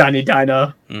 Shiny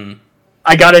Dino.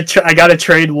 I gotta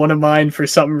trade one of mine for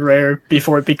something rare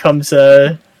before it becomes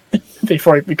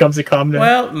before it becomes a common.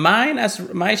 Well, my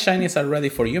shinies are ready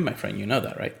for you, my friend. You know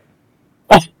that, right?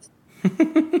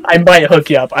 I might hook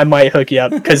you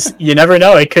up. Because you never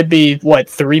know. It could be,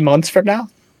 3 months from now?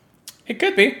 It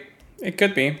could be.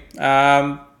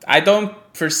 I don't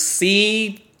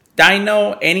foresee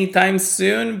Dino anytime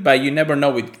soon, but you never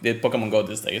know with the Pokemon Go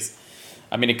these days.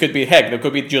 I mean, it could be, heck, it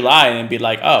could be July and be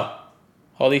like, oh,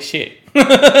 holy shit.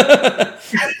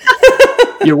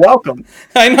 You're welcome.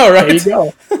 I know, right? There you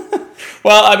go.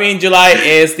 Well, I mean, July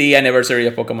is the anniversary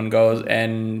of Pokemon Go,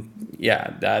 and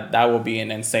yeah, that will be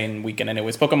an insane weekend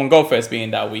anyways. Pokemon Go Fest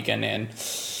being that weekend, and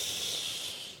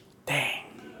dang,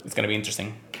 it's going to be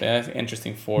interesting. Yeah,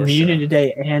 interesting for Community sure.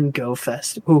 Day and Go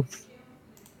Fest. Ooh.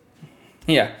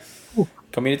 Yeah. Ooh.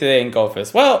 Community Day and Go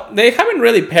Fest. Well, they haven't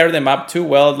really paired them up too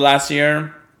well last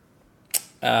year,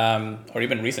 or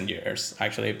even recent years,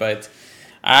 actually, but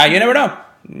you never know.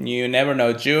 You never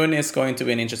know. June is going to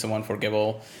be an interesting one for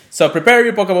Gible. So prepare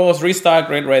your Pokeballs, restock,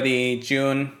 get ready.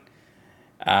 June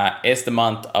is the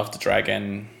month of the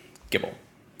Dragon Gible,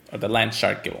 or the Land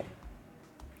Shark Gible.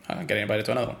 Getting invited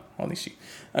to another one. Holy shit.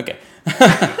 Okay.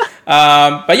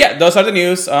 But yeah, those are the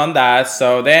news on that.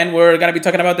 So then we're going to be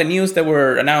talking about the news that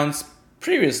were announced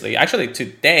previously, actually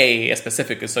today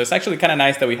specifically. So it's actually kind of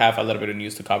nice that we have a little bit of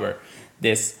news to cover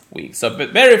this week. So the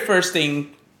very first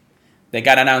thing that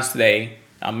got announced today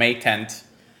on May 10th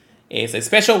is a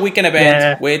special weekend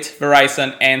event with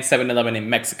Verizon and 7-Eleven in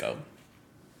Mexico.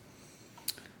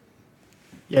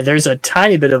 Yeah, there's a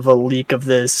tiny bit of a leak of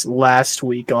this last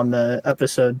week on the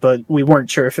episode, but we weren't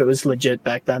sure if it was legit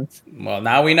back then. Well,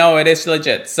 now we know it is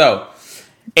legit. So,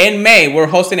 in May, we're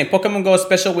hosting a Pokemon Go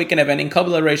special weekend event in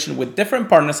collaboration with different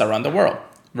partners around the world.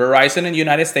 Verizon in the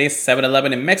United States,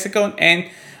 7-Eleven in Mexico, and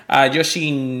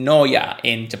Yoshinoya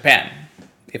in Japan.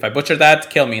 If I butcher that,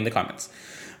 kill me in the comments.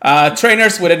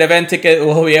 Trainers with an event ticket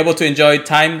will be able to enjoy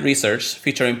timed research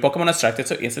featuring Pokemon attracted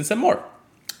to instants and more.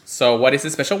 So, what is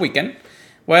this special weekend?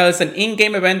 Well, it's an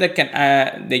in-game event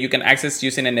that you can access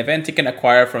using an event ticket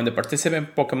acquired from the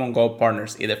participant Pokemon Go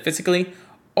partners, either physically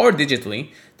or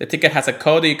digitally. The ticket has a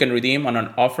code that you can redeem on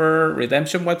an offer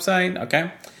redemption website.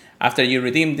 Okay. After you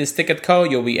redeem this ticket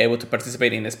code, you'll be able to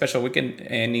participate in a special weekend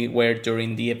anywhere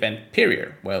during the event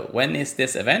period. Well, when is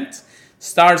this event?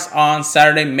 Starts on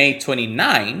Saturday, May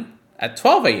 29 at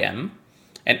 12 a.m.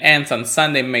 and ends on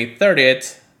Sunday, May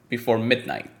 30th before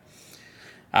midnight.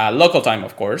 Local time,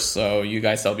 of course, so you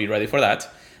guys will be ready for that.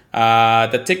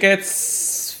 The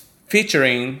tickets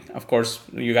featuring, of course,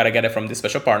 you got to get it from the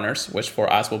special partners, which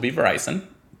for us will be Verizon.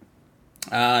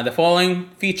 The following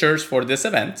features for this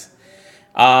event.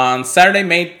 On Saturday,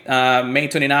 May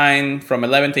 29 from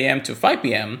 11 a.m. to 5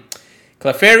 p.m.,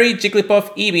 Clefairy,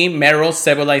 Jigglypuff, Eevee, Meryl,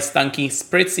 Sableye, Stunky,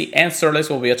 Spritzee, and Surlis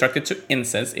will be attracted to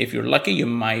incense. If you're lucky, you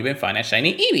might even find a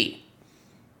shiny Eevee.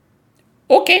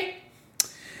 Okay.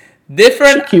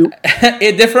 Different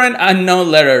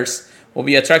unknown letters will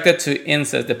be attracted to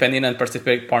incense depending on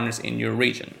participating partners in your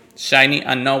region. Shiny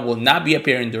unknown will not be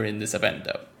appearing during this event,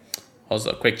 though.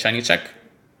 Also, quick shiny check.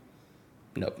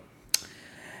 Nope.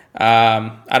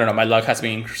 I don't know. My luck has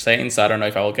been insane, so I don't know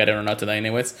if I will get it or not today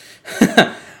anyways.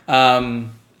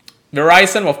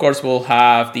 Verizon, of course, will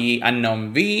have the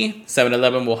unknown V.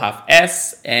 7-Eleven will have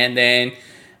S. And then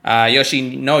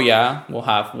Yoshinoya will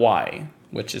have Y,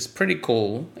 which is pretty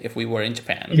cool if we were in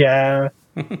Japan. Yeah,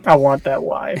 I want that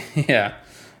Y. Yeah,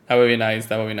 that would be nice.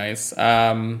 But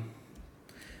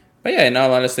yeah, in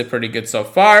all honesty, pretty good so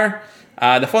far.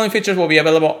 The following features will be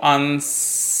available on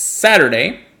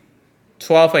Saturday,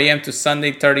 12 a.m. to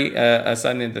Sunday the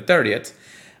 30th.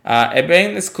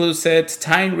 Event exclusive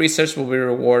time research will be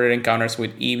rewarded encounters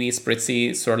with Eevee,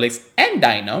 Spritzee, Swirlix, and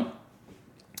Dino.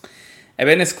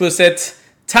 Event exclusive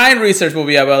time research will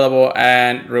be available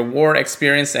and reward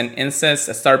experience and incense,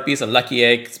 a star piece, a lucky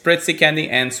egg, Spritzee candy,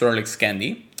 and Swirlix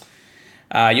candy.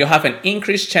 You'll have an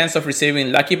increased chance of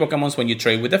receiving lucky Pokemons when you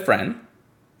trade with a friend.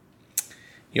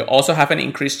 You'll also have an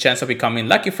increased chance of becoming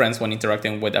lucky friends when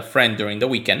interacting with a friend during the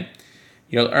weekend.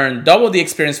 You'll earn double the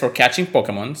experience for catching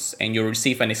Pokemons, and you'll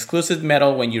receive an exclusive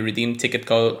medal when you redeem ticket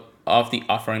code of the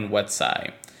offering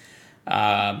website.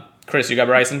 Chris, you got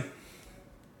Verizon?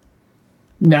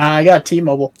 Nah, I got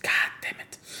T-Mobile. God damn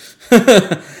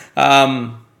it.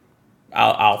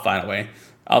 I'll find a way.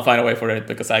 I'll find a way for it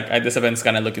because this event's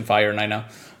kind of looking fire right now.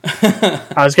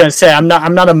 I was gonna say I'm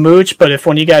not a mooch, but if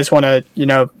one of you guys want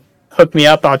to hook me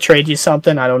up, I'll trade you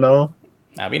something. I don't know.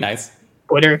 That'd be nice.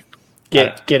 Twitter,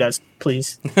 get us,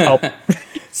 please. Help.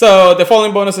 So the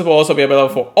following bonuses will also be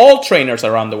available for all trainers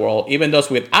around the world, even those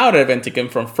without an event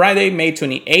ticket, from Friday, May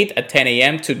 28th at 10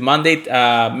 a.m. to Monday,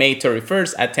 May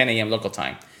 31st at 10 a.m. local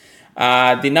time.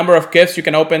 The number of gifts you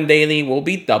can open daily will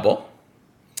be double.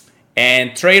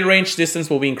 And trade range distance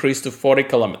will be increased to 40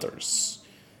 kilometers.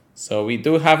 So we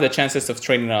do have the chances of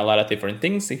trading a lot of different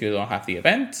things. If you don't have the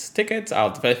event tickets, I'll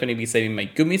definitely be saving my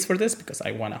gummies for this because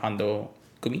I want a Hondo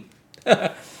gummy.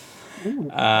 But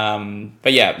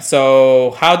yeah,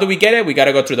 so how do we get it? We got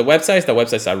to go through the websites. The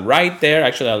websites are right there.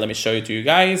 Actually, let me show you to you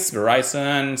guys.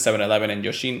 Verizon, 7-Eleven, and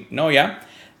Yoshinoya.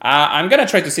 I'm going to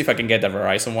try to see if I can get the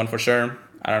Verizon one for sure.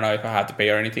 I don't know if I have to pay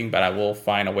or anything, but I will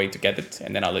find a way to get it.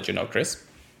 And then I'll let you know, Chris.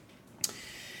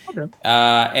 Okay.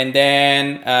 And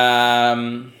then...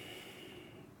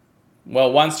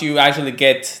 well, once you actually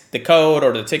get the code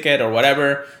or the ticket or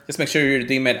whatever, just make sure you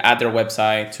redeem it at their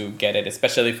website to get it,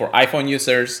 especially for iPhone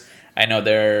users. I know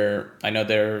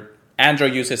their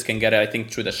Android users can get it, I think,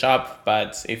 through the shop,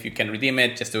 but if you can redeem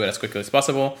it, just do it as quickly as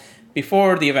possible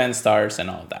before the event starts and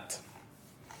all that.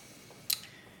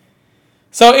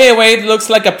 So anyway, it looks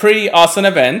like a pretty awesome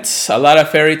event. A lot of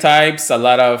fairy types, a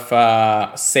lot of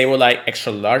Sableye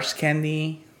extra large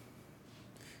candy,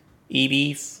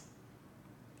 EVs.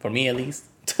 For me, at least.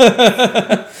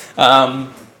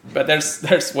 But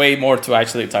there's way more to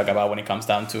actually talk about when it comes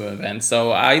down to events.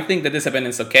 So I think that this event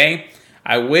is okay.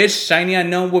 I wish Shiny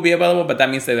Unknown would be available, but that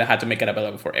means that they had to make it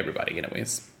available for everybody,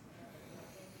 anyways.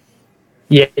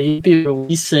 Yeah, you'd be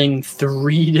releasing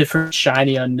 3 different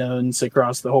Shiny Unknowns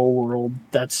across the whole world.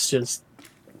 That's just...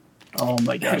 Oh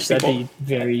my gosh, that'd be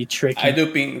very tricky. I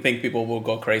do think people will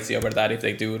go crazy over that if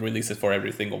they do release it for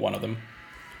every single one of them.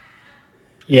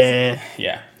 Yeah.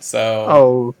 Yeah.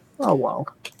 So. Oh wow.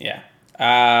 Yeah.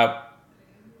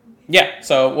 Yeah.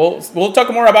 So we'll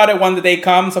talk more about it when the day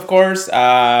comes, of course.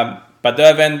 But the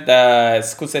event, the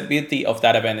exclusivity of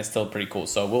that event is still pretty cool.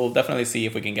 So we'll definitely see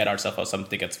if we can get ourselves some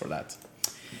tickets for that.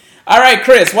 All right,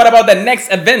 Chris. What about the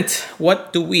next event?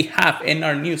 What do we have in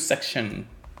our news section?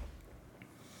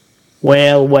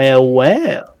 Well.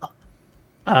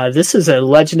 This is a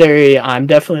legendary I'm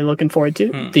definitely looking forward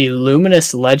to. The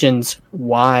Luminous Legends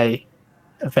Y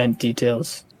event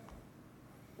details.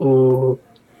 Ooh,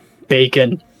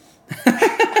 bacon.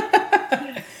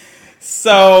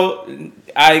 So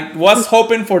I was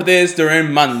hoping for this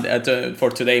during Monday, for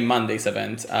today, Monday's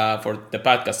event, for the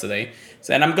podcast today.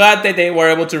 So, and I'm glad that they were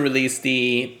able to release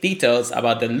the details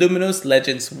about the Luminous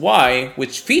Legends Y,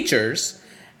 which features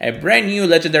a brand new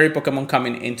legendary Pokemon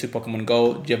coming into Pokemon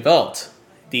Go, Yveltal.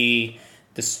 The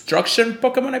Destruction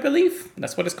Pokemon, I believe.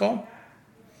 That's what it's called.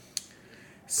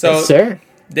 So yes, sir.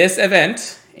 This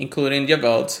event, including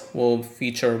Yveltal, will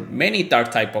feature many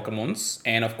Dark-type Pokemons.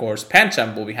 And, of course,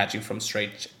 Pancham will be hatching from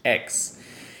Strange Eggs.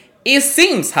 It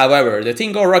seems, however, the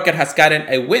Team Go Rocket has gotten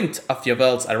a wind of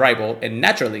Yveltal's arrival. And,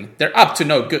 naturally, they're up to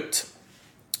no good.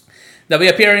 They will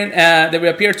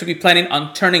appear to be planning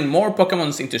on turning more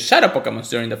Pokemons into Shadow Pokemons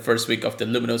during the first week of the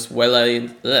Luminous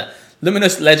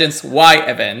Legends Y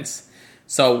events.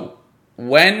 So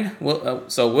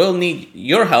we'll need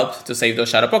your help to save those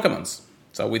Shadow Pokemons.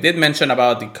 So we did mention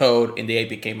about the code in the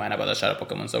APK mine about the Shadow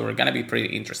Pokemon. So we're gonna be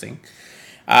pretty interesting.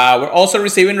 We're also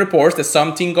receiving reports that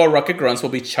some Team Go Rocket Grunts will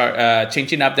be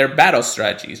changing up their battle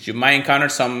strategies. You might encounter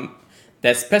some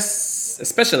that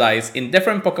specialize in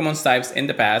different Pokemon types in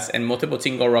the past, and multiple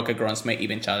Team Go Rocket Grunts may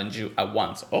even challenge you at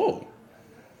once. Oh.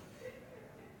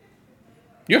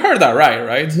 You heard that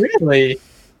right? Really?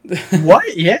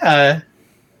 What? Yeah.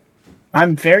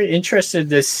 I'm very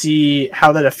interested to see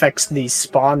how that affects the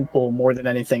spawn pool more than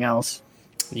anything else.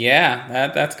 Yeah,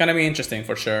 that's going to be interesting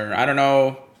for sure. I don't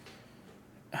know.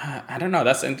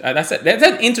 That's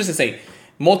interesting to say.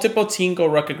 Multiple Team Go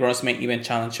Rocket Grunts may even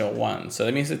challenge you at once. So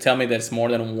that means to tell me there's more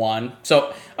than one.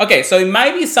 So, okay, so it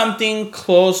might be something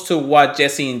close to what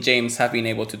Jesse and James have been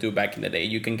able to do back in the day.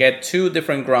 You can get 2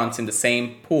 different grunts in the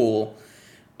same pool,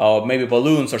 or maybe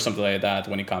balloons or something like that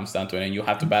when it comes down to it, and you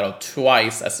have to battle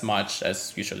twice as much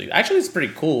as usually. Actually, it's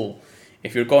pretty cool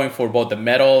if you're going for both the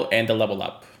metal and the level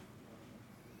up.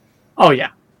 Oh,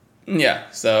 yeah. Yeah,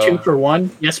 so... 2 for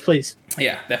 1? Yes, please.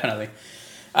 Yeah, definitely.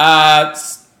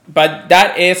 But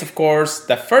that is, of course,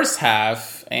 the first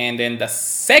half, and then the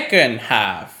second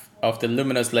half of the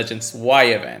Luminous Legends Y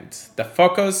event. The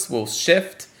focus will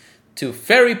shift to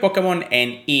Fairy Pokemon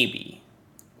and Eevee.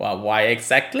 Well, why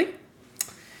exactly?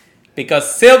 Because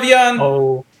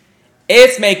Sylveon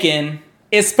is making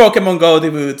its Pokemon Go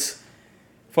debut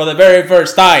for the very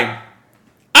first time.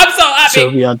 I'm so happy!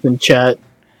 Sylveon's in chat.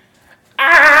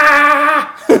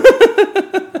 Ah!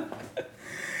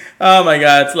 Oh my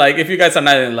god, it's like, if you guys are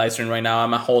not in the live stream right now,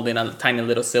 I'm holding a tiny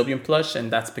little Sylveon plush, and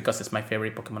that's because it's my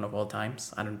favorite Pokemon of all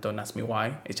times. Don't ask me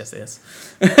why, it just is.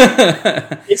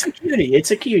 It's a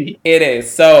cutie. It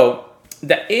is. So,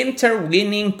 the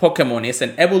intervening Pokemon is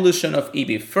an evolution of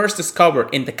Eevee, first discovered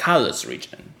in the Kalos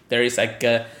region. There is like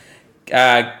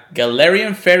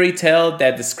Galarian fairy tale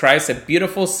that describes a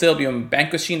beautiful Sylveon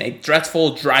vanquishing a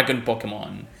dreadful dragon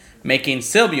Pokemon, making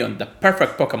Sylveon the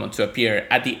perfect Pokemon to appear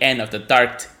at the end of the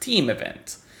Dark Team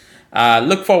event.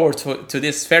 Look forward to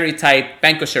this fairy type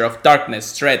vanquisher of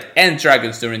darkness, dread, and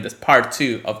dragons during this part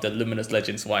 2 of the Luminous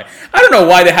Legends Y. I don't know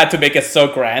why they had to make it so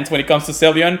grand when it comes to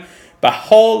Sylveon, but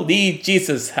holy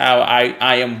Jesus, how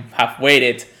I have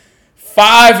waited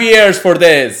 5 years for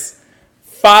this.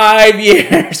 5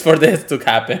 years for this to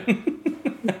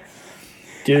happen.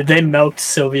 Dude, they milked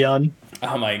Sylveon.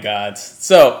 Oh my god.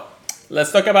 So,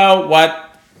 let's talk about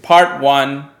what part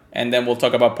 1, and then we'll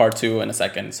talk about part 2 in a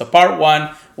second. So, part 1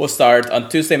 will start on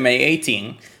Tuesday, May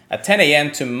 18 at 10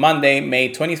 a.m. to Monday, May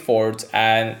 24th,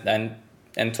 and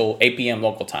until 8 p.m.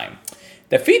 local time.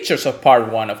 The features of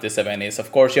part 1 of this event is,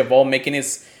 of course, Yveltal making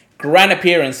its grand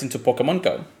appearance into Pokemon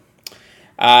Go.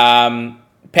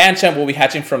 Pancham will be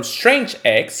hatching from Strange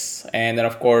Eggs, and then,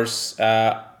 of course,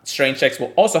 Strange Eggs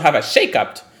will also have a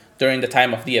shake-up during the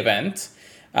time of the event.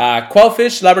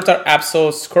 Quellfish, Larvitar,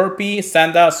 Absol, Scorpy,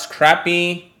 Sanda,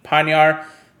 Scrappy, Panyar,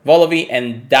 Volibee,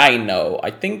 and Dino.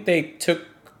 I think they took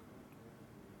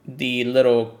the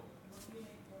little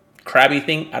crabby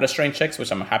thing out of Strange Eggs,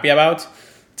 which I'm happy about.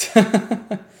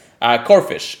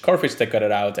 Corphish, they cut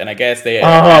it out, and I guess they are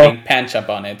adding Pancham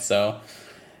on it, so...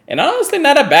 And honestly,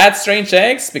 not a bad Strange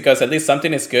Eggs, because at least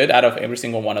something is good out of every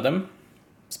single one of them,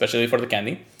 especially for the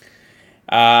candy.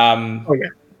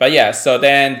 But yeah, so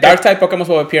then Dark-type Pokemon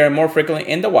will appear more frequently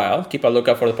in the wild. Keep a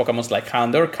lookout for the Pokemon like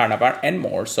Houndour, Carnivore, and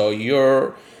more. So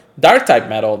your Dark-type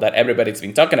medal that everybody's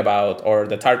been talking about, or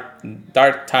the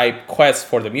Dark-type quest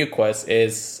for the Mew quest,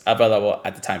 is available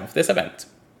at the time of this event.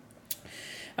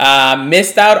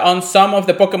 Missed out on some of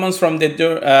the Pokemons from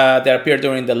that appeared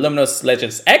during the Luminous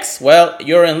Legends X? Well,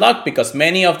 you're in luck because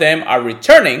many of them are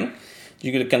returning.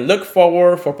 You can look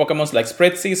forward for Pokemons like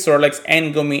Spritzee, Snorlax,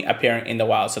 and Gumi appearing in the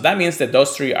wild. So that means that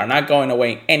those 3 are not going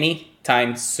away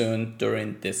anytime soon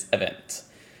during this event.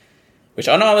 Which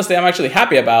honestly I'm actually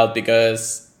happy about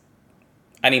because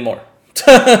I need more.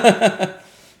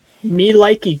 Me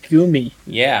like a Gumi.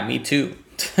 Yeah, me too.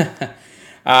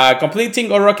 Completing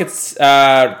Team Rocket's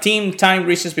team time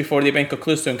reaches before the event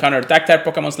concludes to encounter Dark-type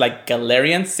Pokemon like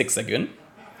Galarian Zigzagoon.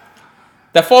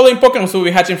 The following Pokemon will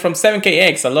be hatching from 7K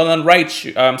eggs: Alolan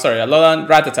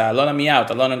Rattata, Alolan Meowth,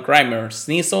 Alolan Grimer,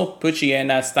 Sneasel,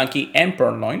 Poochyena, Stunky, and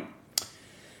Purloin.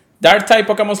 Dark-type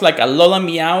Pokemon like Alolan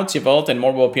Meowth, Yveltal, and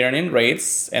more will appear in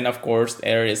raids. And of course,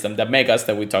 there is the Megas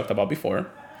that we talked about before.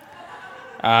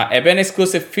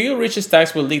 Event-exclusive field reaches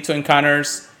tags will lead to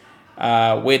encounters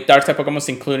with Dark-type Pokemon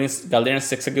including Galarian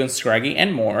Zigzagoon, Scraggy,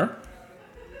 and more.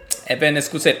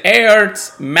 Event-exclusive aired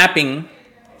mapping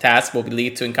tasks will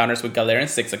lead to encounters with Galarian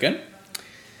Zigzagoon.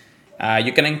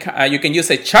 You can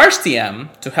use a Charge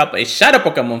TM to help a Shadow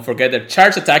Pokemon forget their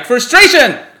Charge Attack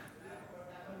Frustration!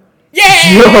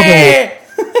 Yeah!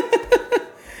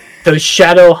 Those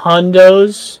Shadow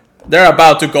Hondos. They're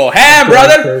about to go ham,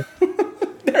 brother!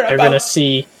 They're gonna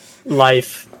see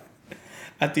life.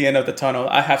 At the end of the tunnel,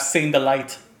 I have seen the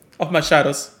light of my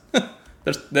shadows.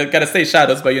 They're gonna stay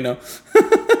shadows, but you know.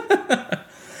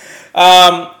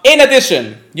 In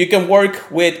addition, you can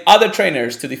work with other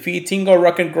trainers to defeat Tingle,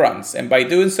 Rock, and Grunts, and by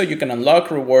doing so, you can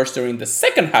unlock rewards during the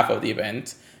second half of the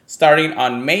event, starting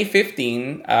on May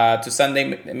 15 to Sunday,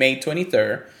 May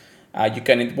 23rd. You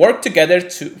can work together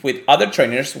with other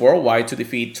trainers worldwide to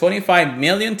defeat 25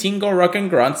 million Tingle, Rock, and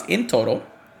Grunts in total.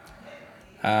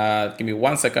 Give me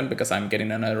 1 second because I'm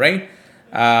getting another raid.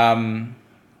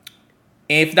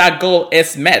 If that goal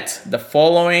is met, the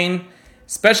following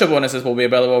special bonuses will be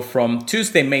available from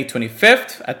Tuesday, May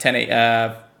 25th at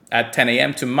 10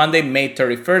 a.m. to Monday, May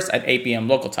 31st at 8 p.m.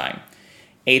 local time.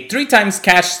 A 3 times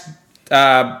cash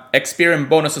experience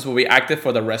bonuses will be active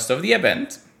for the rest of the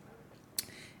event.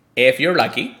 If you're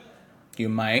lucky, you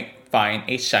might find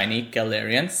a shiny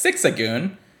Galarian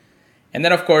Zigzagoon. And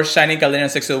then, of course, shiny Galarian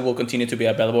Zigzagoon will continue to be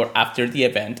available after the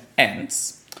event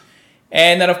ends.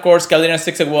 And then, of course, Galarian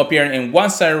Zigzagoon will appear in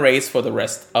one-star raids for the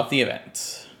rest of the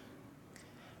event.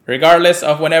 Regardless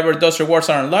of whenever those rewards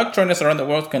are unlocked, trainers around the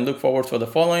world can look forward to the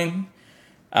following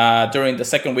during the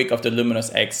second week of the Luminous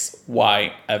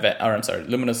XY event,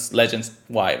 Luminous Legends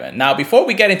Y event. Now, before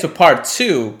we get into part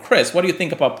 2, Chris, what do you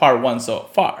think about part 1 so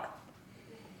far?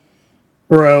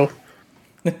 Bro.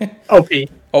 OP.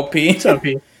 OP? It's OP.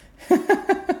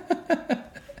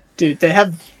 Dude, they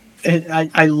have...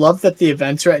 I love that the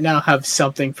events right now have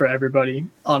something for everybody,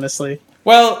 honestly.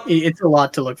 Well, it's a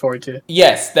lot to look forward to.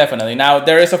 Yes, definitely. Now,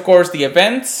 there is, of course, the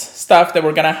events stuff that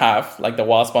we're going to have, like the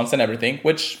wall spawns and everything,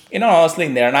 which,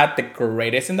 honestly, they're not the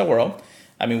greatest in the world.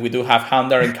 I mean, we do have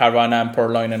Houndour and Carvanha and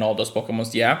Purloin and all those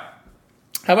Pokemon, yeah.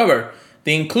 However,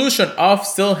 the inclusion of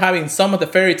still having some of the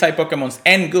fairy type Pokemons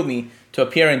and Gumi to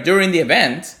appear in during the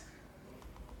event,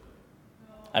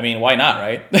 I mean, why not,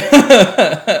 right?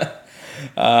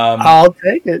 I'll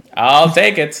take it. I'll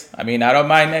take it. I mean, I don't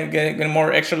mind getting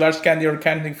more extra large candy or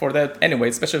candy for that anyway,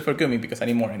 especially for Gumi because I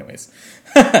need more anyways.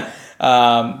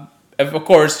 Of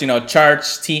course, charge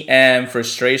TM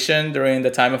frustration during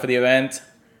the time of the event.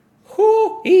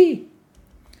 Hoo-ee.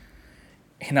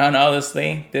 And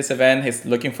honestly, this event is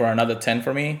looking for another 10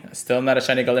 for me. Still not a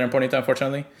shiny Galarian Ponyta,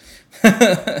 unfortunately.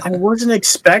 I wasn't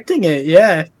expecting it,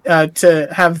 to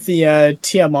have the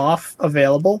TM off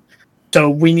available. So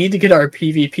we need to get our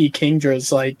PvP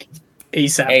Kingdras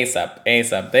ASAP.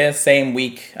 ASAP. The same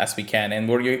week as we can. And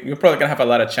you're probably going to have a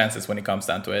lot of chances when it comes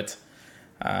down to it.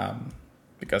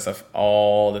 Because of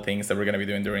all the things that we're going to be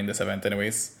doing during this event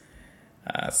anyways.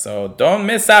 So don't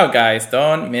miss out, guys.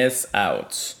 Don't miss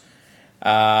out.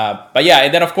 But yeah,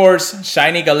 and then of course,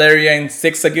 shiny Galarian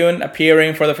Zigzagoon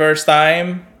appearing for the first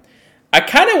time. I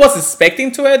kind of was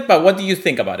expecting to it, but what do you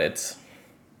think about it?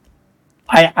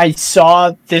 I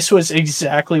saw this was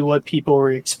exactly what people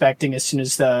were expecting as soon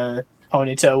as the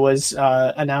Ponyta was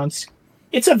announced.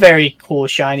 It's a very cool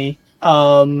shiny.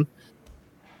 I'm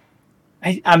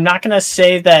not going to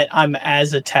say that I'm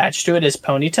as attached to it as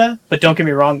Ponyta, but don't get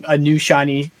me wrong, a new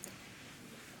shiny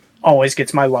always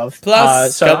gets my love.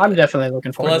 Plus, I'm definitely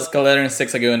looking forward to it. Plus, Galarian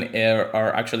Zigzagoon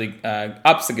are actually,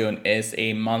 Obstagoon is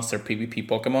a monster PvP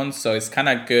Pokemon, so it's kind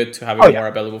of good to have it more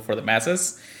available for the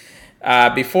masses.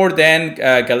 Before then,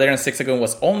 Galarian Zigzagoon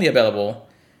was only available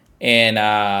in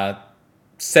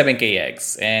 7K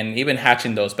eggs, and even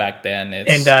hatching those back then,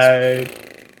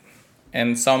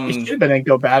 and some... It should have been in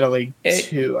Go Battle League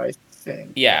too, I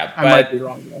think. Yeah, I might be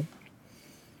wrong though.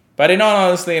 But in all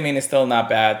honesty, I mean, it's still not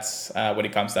bad when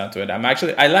it comes down to it.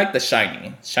 I like the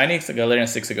shiny. Shiny Galarian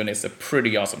Zigzagoon is a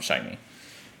pretty awesome shiny.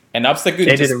 And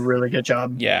Obstagoon did a really good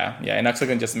job. Yeah, and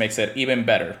Obstagoon just makes it even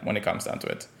better when it comes down to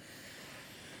it.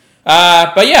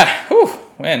 But yeah,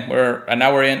 man, we're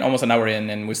almost an hour in,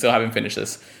 and we still haven't finished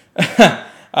this.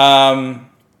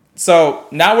 So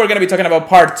now we're going to be talking about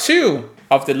part 2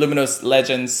 of the Luminous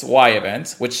Legends Y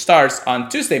event, which starts on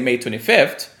Tuesday, May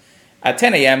 25th at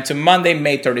 10 a.m. to Monday,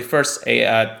 May 31st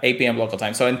at 8 p.m. local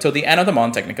time. So until the end of the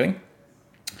month, technically.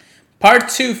 Part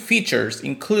 2 features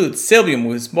include Sylveon,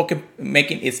 who is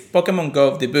making its Pokemon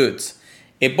Go debut.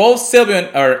 Evolve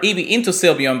Sylveon or Eevee into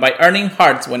Sylveon by earning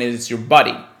hearts when it is your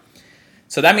buddy.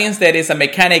 So that means that it's a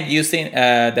mechanic using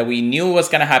that we knew was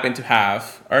going to happen to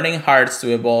have. Earning hearts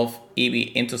to evolve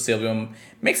Eevee into Sylveon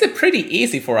makes it pretty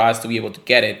easy for us to be able to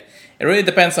get it. It really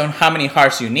depends on how many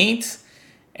hearts you need.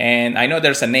 And I know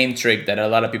there's a name trick that a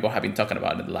lot of people have been talking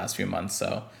about in the last few months.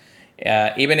 So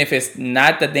even if it's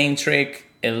not the name trick,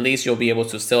 at least you'll be able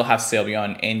to still have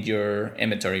Sylveon in your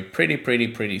inventory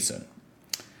pretty soon.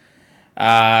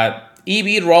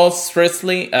 Eevee, Rolls,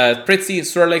 Fritzy,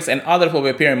 Swirlix, and others will be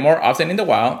appearing more often in the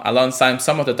wild, alongside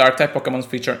some of the Dark-type Pokemon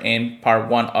featured in Part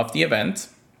 1 of the event.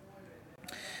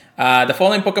 The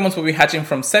following Pokemon will be hatching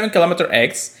from 7km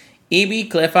eggs: Eevee,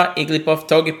 Cleffa, Igglybuff,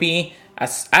 Togepi,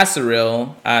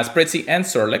 Azurill, Spritzee, and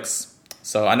Swirlix.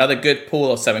 So another good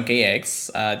pool of 7k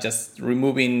eggs, just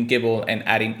removing Gible and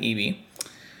adding Eevee.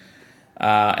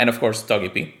 And of course,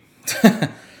 Togepi.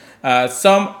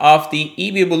 Some of the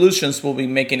Eevee evolutions will be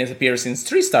making its appearance in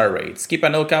 3-star raids. Keep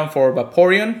an eye out for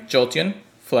Vaporeon, Jolteon,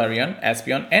 Flareon,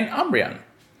 Espeon, and Umbreon.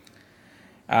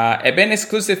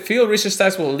 Event-exclusive field research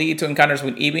tasks will lead to encounters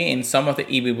with Eevee in some of the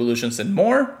Eevee evolutions and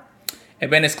more.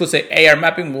 Event-exclusive AR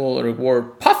mapping will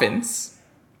reward Puffins.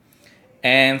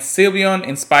 And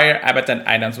Sylveon-inspired Abaton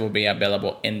items will be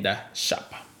available in the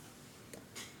shop.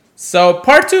 So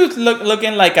part 2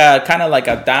 looking like a kind of like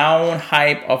a down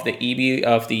hype of the Eevee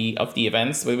of the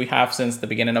events that we have since the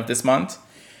beginning of this month.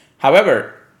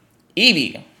 However,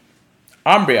 Eevee,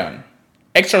 Umbreon,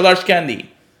 extra large candy,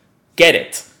 get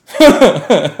it.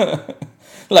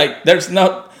 There's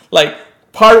not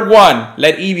part 1,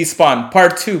 let Eevee spawn.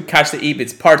 Part 2, catch the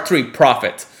Eevees. Part 3,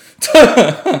 profit.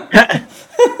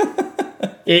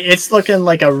 It's looking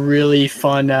like a really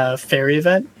fun fairy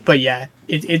event, but yeah,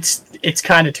 it's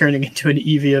kind of turning into an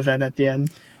Eevee event at the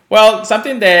end. Well,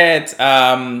 something that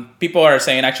people are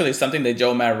saying, actually something that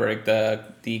Joe Maverick,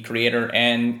 the creator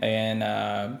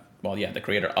the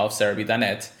creator of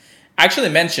Cerebi.net, actually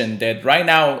mentioned that right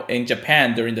now in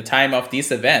Japan, during the time of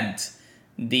this event,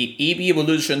 the Eevee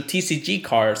Evolution TCG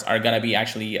cards are going to be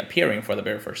actually appearing for the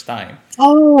very first time.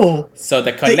 Oh! So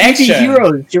the connection... The Eevee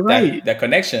Heroes, you're right. The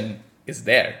connection is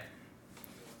there.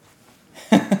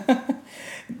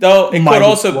 Though it could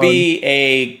also be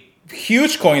a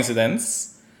huge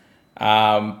coincidence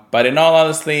But in all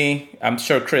honesty, I'm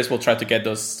sure Chris will try to get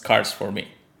those cards for me.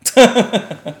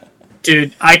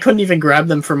 Dude, I couldn't even grab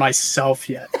them for myself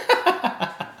yet.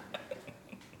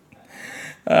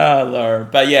 Oh,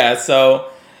 Lord. But yeah, so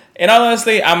in all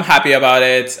honesty, I'm happy about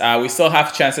it. We still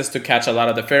have chances to catch a lot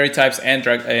of the fairy types and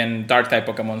dark type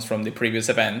Pokemons from the previous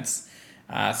events.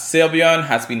 Sylveon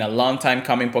has been a long time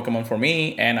coming Pokemon for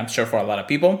me, and I'm sure for a lot of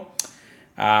people.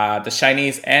 The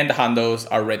Shinies and the Hondos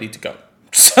are ready to go.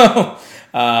 So,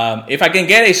 if I can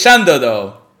get a Shando,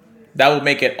 though, that would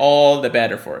make it all the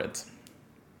better for it.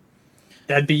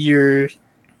 That'd be your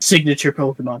signature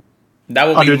Pokemon. That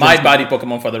would be my body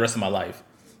Pokemon for the rest of my life.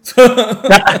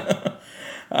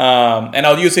 And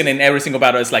I'll use it in every single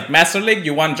battle. It's like, Master League,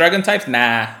 you want Dragon types?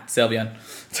 Nah, Sylveon.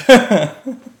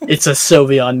 It's a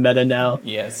Sylveon meta now.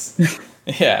 Yes.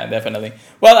 Yeah, definitely.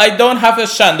 Well, I don't have a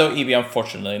Shando Eevee,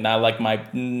 unfortunately. Not like my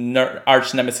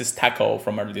arch nemesis Taco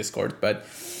from our Discord, but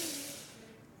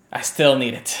I still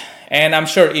need it. And I'm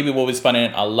sure Eevee will be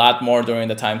spawning a lot more during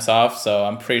the times off, so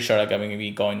I'm pretty sure I'm going to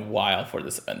be going wild for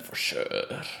this event for sure.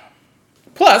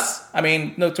 Plus, I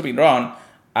mean, not to be wrong,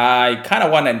 I kind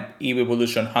of want an Eevee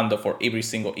Evolution Hondo for every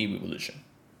single Eevee Evolution.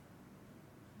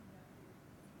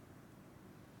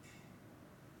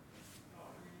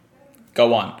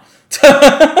 Go on.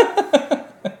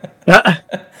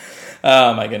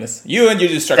 Oh my goodness. You and your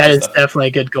destruction That is stuff. definitely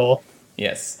a good goal.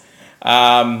 Yes.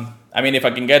 I mean, if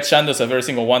I can get Shandos of every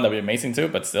single one, that'd be amazing too,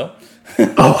 but still.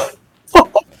 Oh.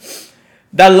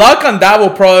 The luck on that will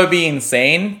probably be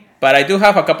insane, but I do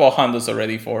have a couple of Hondos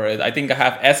already for it. I think I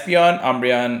have Espeon,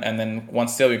 Umbreon, and then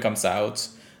once Sylvie comes out,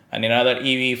 and another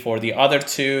Eevee for the other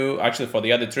two, actually for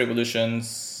the other three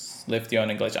evolutions, Leafeon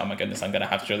and Glacier. Oh my goodness, I'm gonna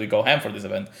have to really go ham for this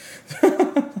event.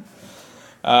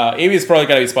 Eevee is probably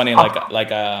gonna be spawning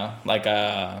like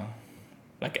an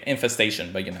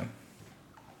infestation, but you know.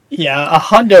 Yeah, a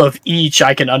Hundo of each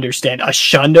I can understand. A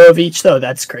Shundo of each, though,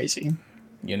 that's crazy.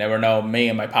 You never know me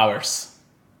and my powers.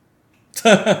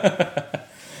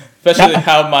 Especially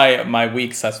how my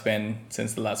weeks has been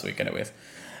since the last week anyways.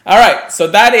 Alright, so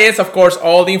that is, of course,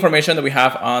 all the information that we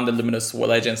have on the Luminous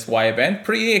Legends Y event.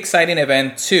 Pretty exciting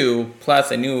event too,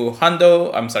 plus a new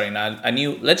Hundo, a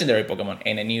new legendary Pokemon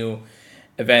and a new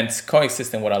event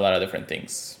coexisting with a lot of different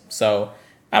things. So,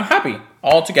 I'm happy.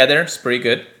 All together, it's pretty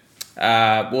good.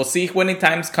 We'll see when the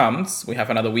time comes. We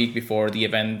have another week before the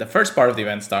event, the first part of the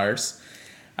event starts.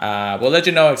 We'll let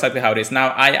you know exactly how it is. Now,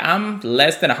 I am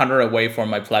less than 100 away from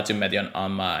my Platinum Median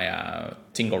on my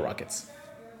Tingle Rockets.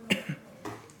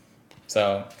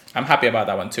 So, I'm happy about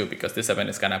that one too, because this event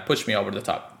is going to push me over the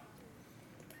top.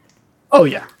 Oh,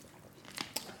 yeah.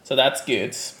 So, that's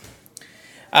good.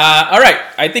 Alright,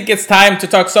 I think it's time to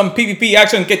talk some PvP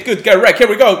action. Get good, get wrecked. Here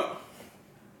we go.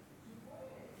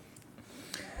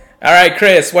 Alright,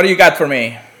 Chris, what do you got for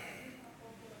me?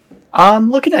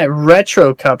 I'm looking at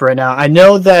Retro Cup right now. I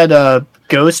know that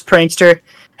Ghost Prankster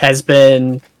has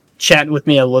been chatting with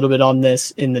me a little bit on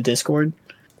this in the Discord.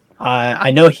 I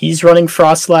know he's running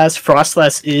Frostlass.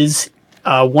 Frostlass is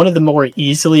one of the more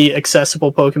easily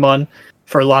accessible Pokemon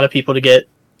for a lot of people to get.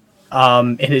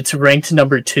 And it's ranked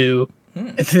number 2.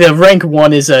 The rank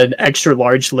 1 is an extra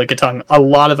large Lickitung. A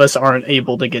lot of us aren't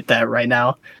able to get that right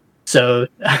now. So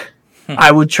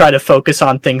I would try to focus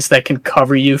on things that can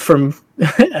cover you from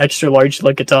extra large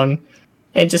Lickitung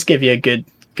and just give you a good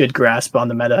grasp on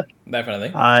the meta.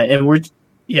 Definitely. And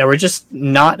we're just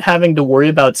not having to worry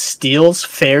about steals,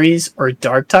 fairies, or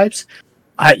dark types.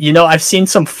 I've seen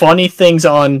some funny things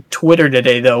on Twitter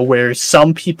today though, where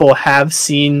some people have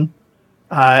seen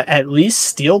at least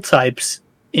steel types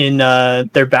in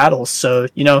their battles. So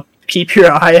keep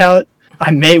your eye out. I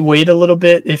may wait a little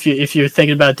bit if you're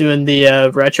thinking about doing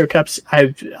the retro cups.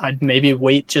 I'd maybe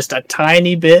wait just a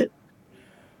tiny bit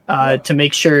to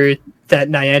make sure that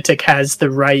Niantic has the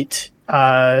right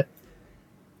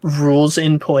rules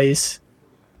in place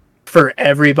for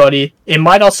everybody. It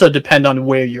might also depend on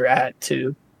where you're at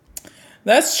too.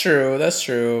 That's true.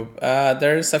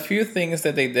 There's a few things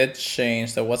that they did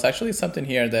change. There was actually something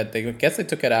here that they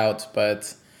took it out,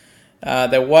 but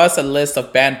there was a list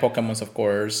of banned Pokemons, of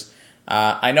course.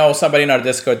 I know somebody in our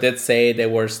Discord did say they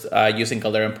were using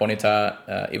Galarian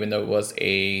Ponyta, even though it was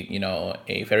a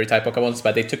fairy type Pokemon,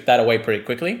 but they took that away pretty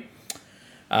quickly.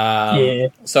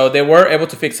 So they were able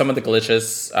to fix some of the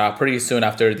glitches pretty soon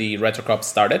after the Retro Cup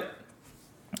started.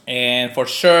 And for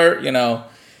sure, no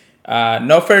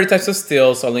fairy types of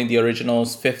steals, only the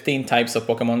originals 15 types of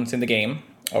Pokemon in the game,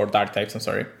 or dark types, I'm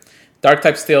sorry. Dark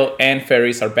type steel and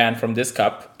fairies are banned from this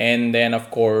cup. And then, of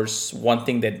course, one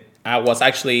thing that I was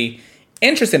actually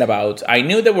interesting about, I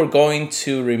knew they were going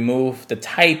to remove the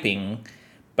typing,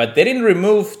 but they didn't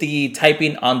remove the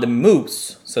typing on the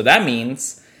moves. So that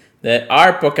means that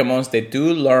our Pokemons that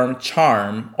do learn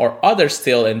Charm or other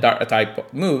Steel and Dark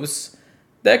type moves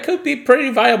that could be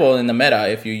pretty viable in the meta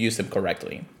if you use them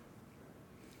correctly.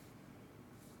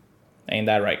 Ain't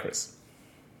that right, Chris?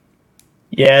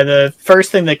 Yeah, the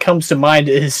first thing that comes to mind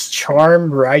is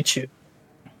Charm Raichu.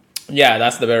 Yeah,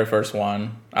 that's the very first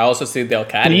one. I also see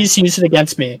Delcatty. Please use it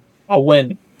against me. I'll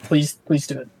win. Please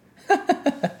do it.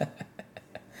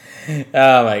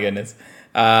 Oh my goodness.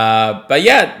 But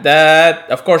yeah, that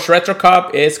of course Retro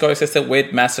Cup is coexistent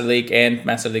with Master League and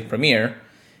Master League Premier.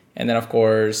 And then of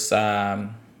course,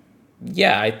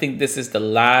 I think this is the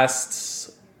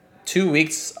last 2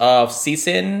 weeks of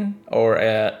season or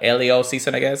LEO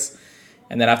season, I guess.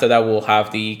 And then after that, we'll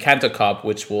have the Kanto Cup,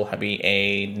 which will be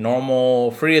a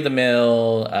normal,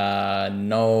 free-of-the-mill,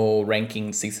 no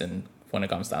ranking season when it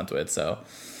comes down to it. So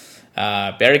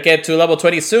better get to level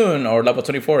 20 soon or level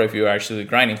 24 if you're actually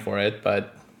grinding for it.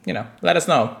 But, let us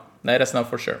know. Let us know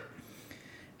for sure.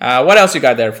 What else you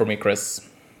got there for me, Chris?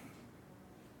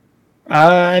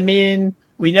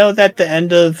 We know that the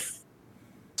end of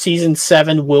Season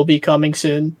 7 will be coming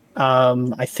soon.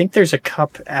 I think there's a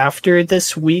cup after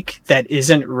this week that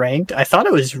isn't ranked. I thought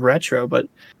it was retro, but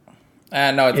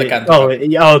no, it's a Kanto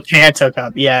Cup. Kanto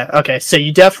Cup. Yeah. Okay. So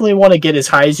you definitely want to get as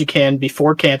high as you can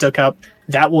before Kanto Cup.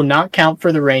 That will not count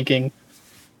for the ranking.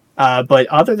 But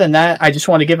other than that, I just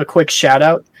want to give a quick shout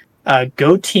out.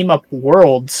 Go Team Up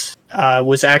Worlds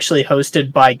was actually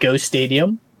hosted by Go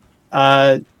Stadium.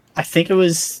 I think it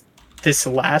was this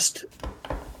last.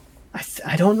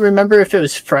 I don't remember if it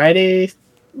was Friday,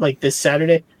 like this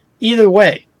Saturday. Either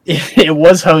way, it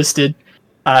was hosted,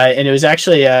 and it was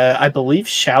actually, I believe,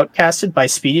 shoutcasted by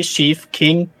Speedish Chief,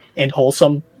 King, and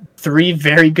Wholesome, 3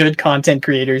 very good content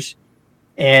creators.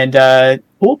 And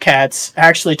Cool Cats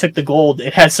actually took the gold.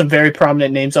 It had some very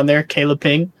prominent names on there: Caleb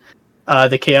Ping,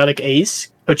 the Chaotic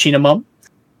Ace, Cochina Mum,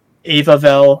 Ava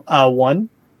Vel 1.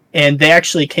 And they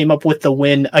actually came up with the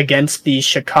win against the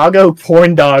Chicago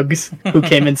Porn Dogs, who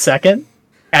came in second.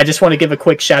 I just want to give a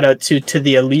quick shout out to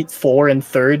the Elite Four and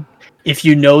third. If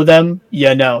you know them,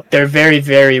 you know. They're very,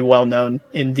 very well known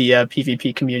in the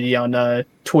PvP community on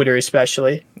Twitter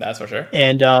especially. That's for sure.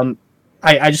 And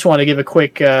I just want to give a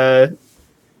quick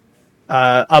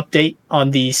update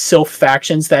on the Sylph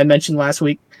factions that I mentioned last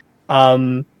week.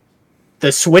 The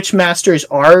Switchmasters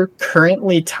are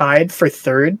currently tied for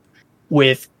third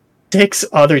with 6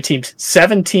 other teams,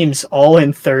 7 teams all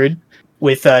in third,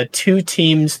 with 2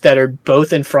 teams that are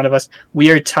both in front of us.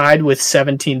 We are tied with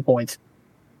 17 points.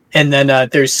 And then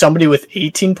there's somebody with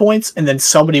 18 points and then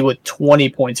somebody with 20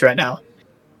 points right now.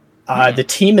 The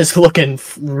team is looking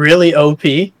really OP.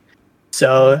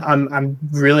 So I'm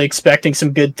really expecting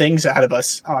some good things out of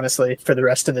us, honestly, for the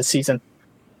rest of the season.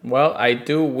 Well, I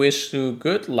do wish you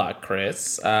good luck,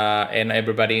 Chris, and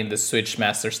everybody in the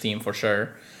Switchmasters team for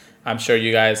sure. I'm sure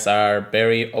you guys are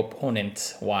very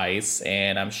opponent-wise,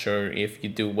 and I'm sure if you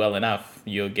do well enough,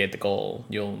 you'll get the goal.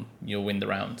 You'll win the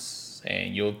rounds,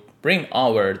 and you'll bring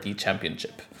over the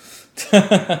championship.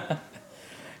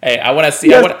 Hey, I want to see.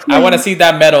 Yes, I want to see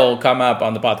that medal come up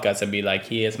on the podcast and be like,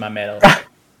 "Here's my medal."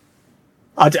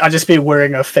 I'll just be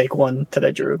wearing a fake one that I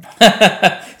drew.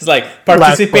 It's like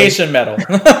participation medal.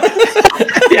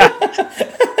 Yeah.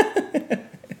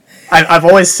 I've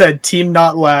always said team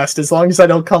not last. As long as I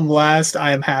don't come last,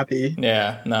 I am happy.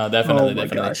 Yeah, no, definitely,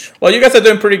 definitely. Gosh. Well, you guys are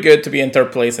doing pretty good to be in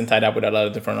third place and tied up with a lot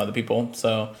of different other people.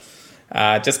 So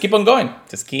just keep on going.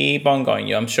 Just keep on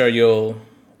going. I'm sure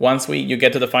once you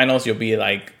get to the finals, you'll be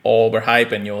like all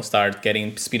overhyped and you'll start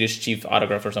getting Speedish Chief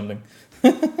autograph or something.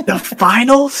 The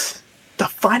finals? The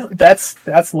final? That's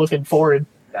looking forward.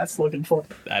 That's looking forward.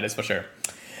 That is for sure.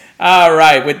 All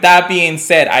right. With that being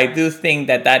said, I do think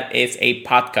that is a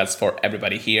podcast for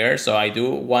everybody here. So I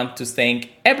do want to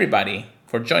thank everybody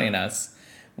for joining us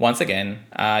once again.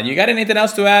 You got anything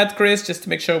else to add, Chris, just to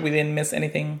make sure we didn't miss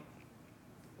anything?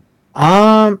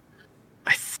 I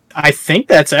think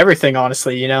that's everything,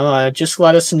 honestly. Just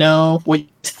let us know what you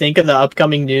think of the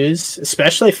upcoming news,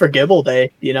 especially for Gible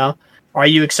Day. Are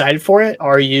you excited for it?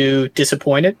 Are you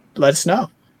disappointed? Let us know.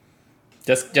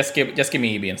 Just give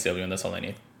me EB and Sylveon. That's all I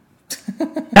need. All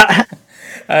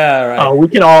right. Oh, we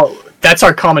can all. That's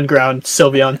our common ground,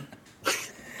 Sylveon.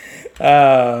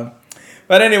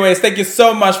 But anyways, thank you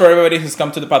so much for everybody who's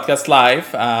come to the podcast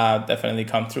live. Definitely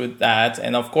come through that.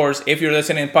 And of course, if you're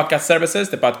listening to podcast services,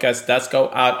 the podcast does go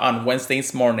out on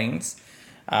Wednesdays mornings.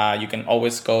 You can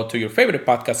always go to your favorite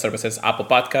podcast services: Apple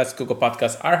Podcasts, Google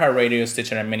Podcasts, iHeartRadio,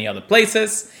 Stitcher, and many other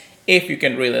places. If you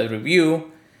can read a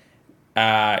review,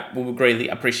 we would greatly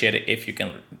appreciate it if you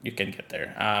can get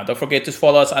there. Don't forget to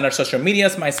follow us on our social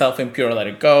medias. Myself and Pure Let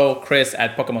It Go, Chris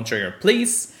at Pokemon Trigger,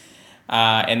 please.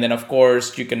 And then, of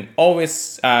course, you can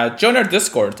always join our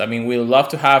Discord. I mean, we love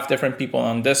to have different people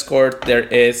on Discord. There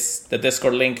is the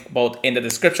Discord link both in the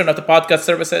description of the podcast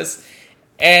services.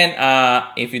 And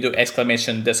if you do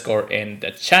exclamation Discord in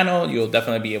the channel, you'll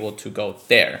definitely be able to go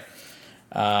there.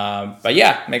 But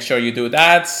yeah, make sure you do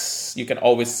that. You can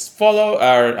always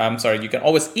you can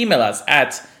always email us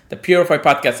at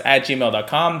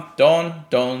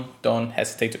thepurifiedpodcast@gmail.com. Don't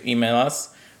hesitate to email us.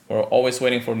 We're always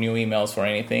waiting for new emails for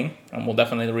anything, and we'll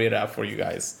definitely read it out for you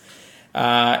guys.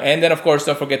 And then, of course,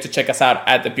 don't forget to check us out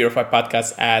at the Purified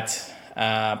Podcast at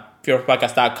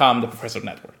purifiedpodcast.com, the Professor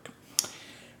Network.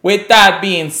 With that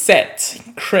being said,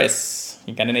 Chris,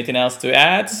 you got anything else to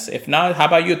add? If not, how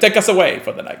about you take us away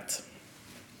for the night?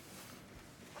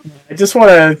 I just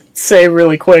want to say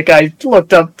really quick, I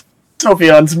looked up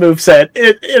Sylveon's moveset.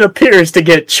 It appears to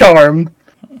get Charm.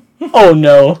 Oh,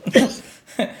 no.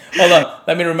 Hold on,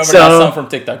 let me remember that song from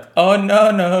TikTok. Oh, no.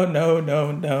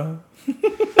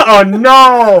 Oh,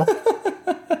 no!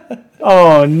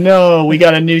 Oh, no, we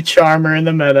got a new Charmer in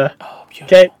the meta. Oh,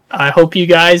 okay, I hope you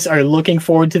guys are looking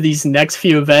forward to these next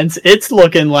few events. It's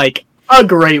looking like a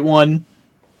great one.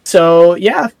 So,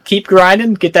 yeah, keep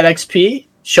grinding, get that XP,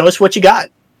 show us what you got.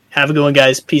 Have a good one,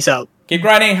 guys. Peace out. Keep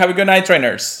grinding. Have a good night,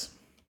 trainers.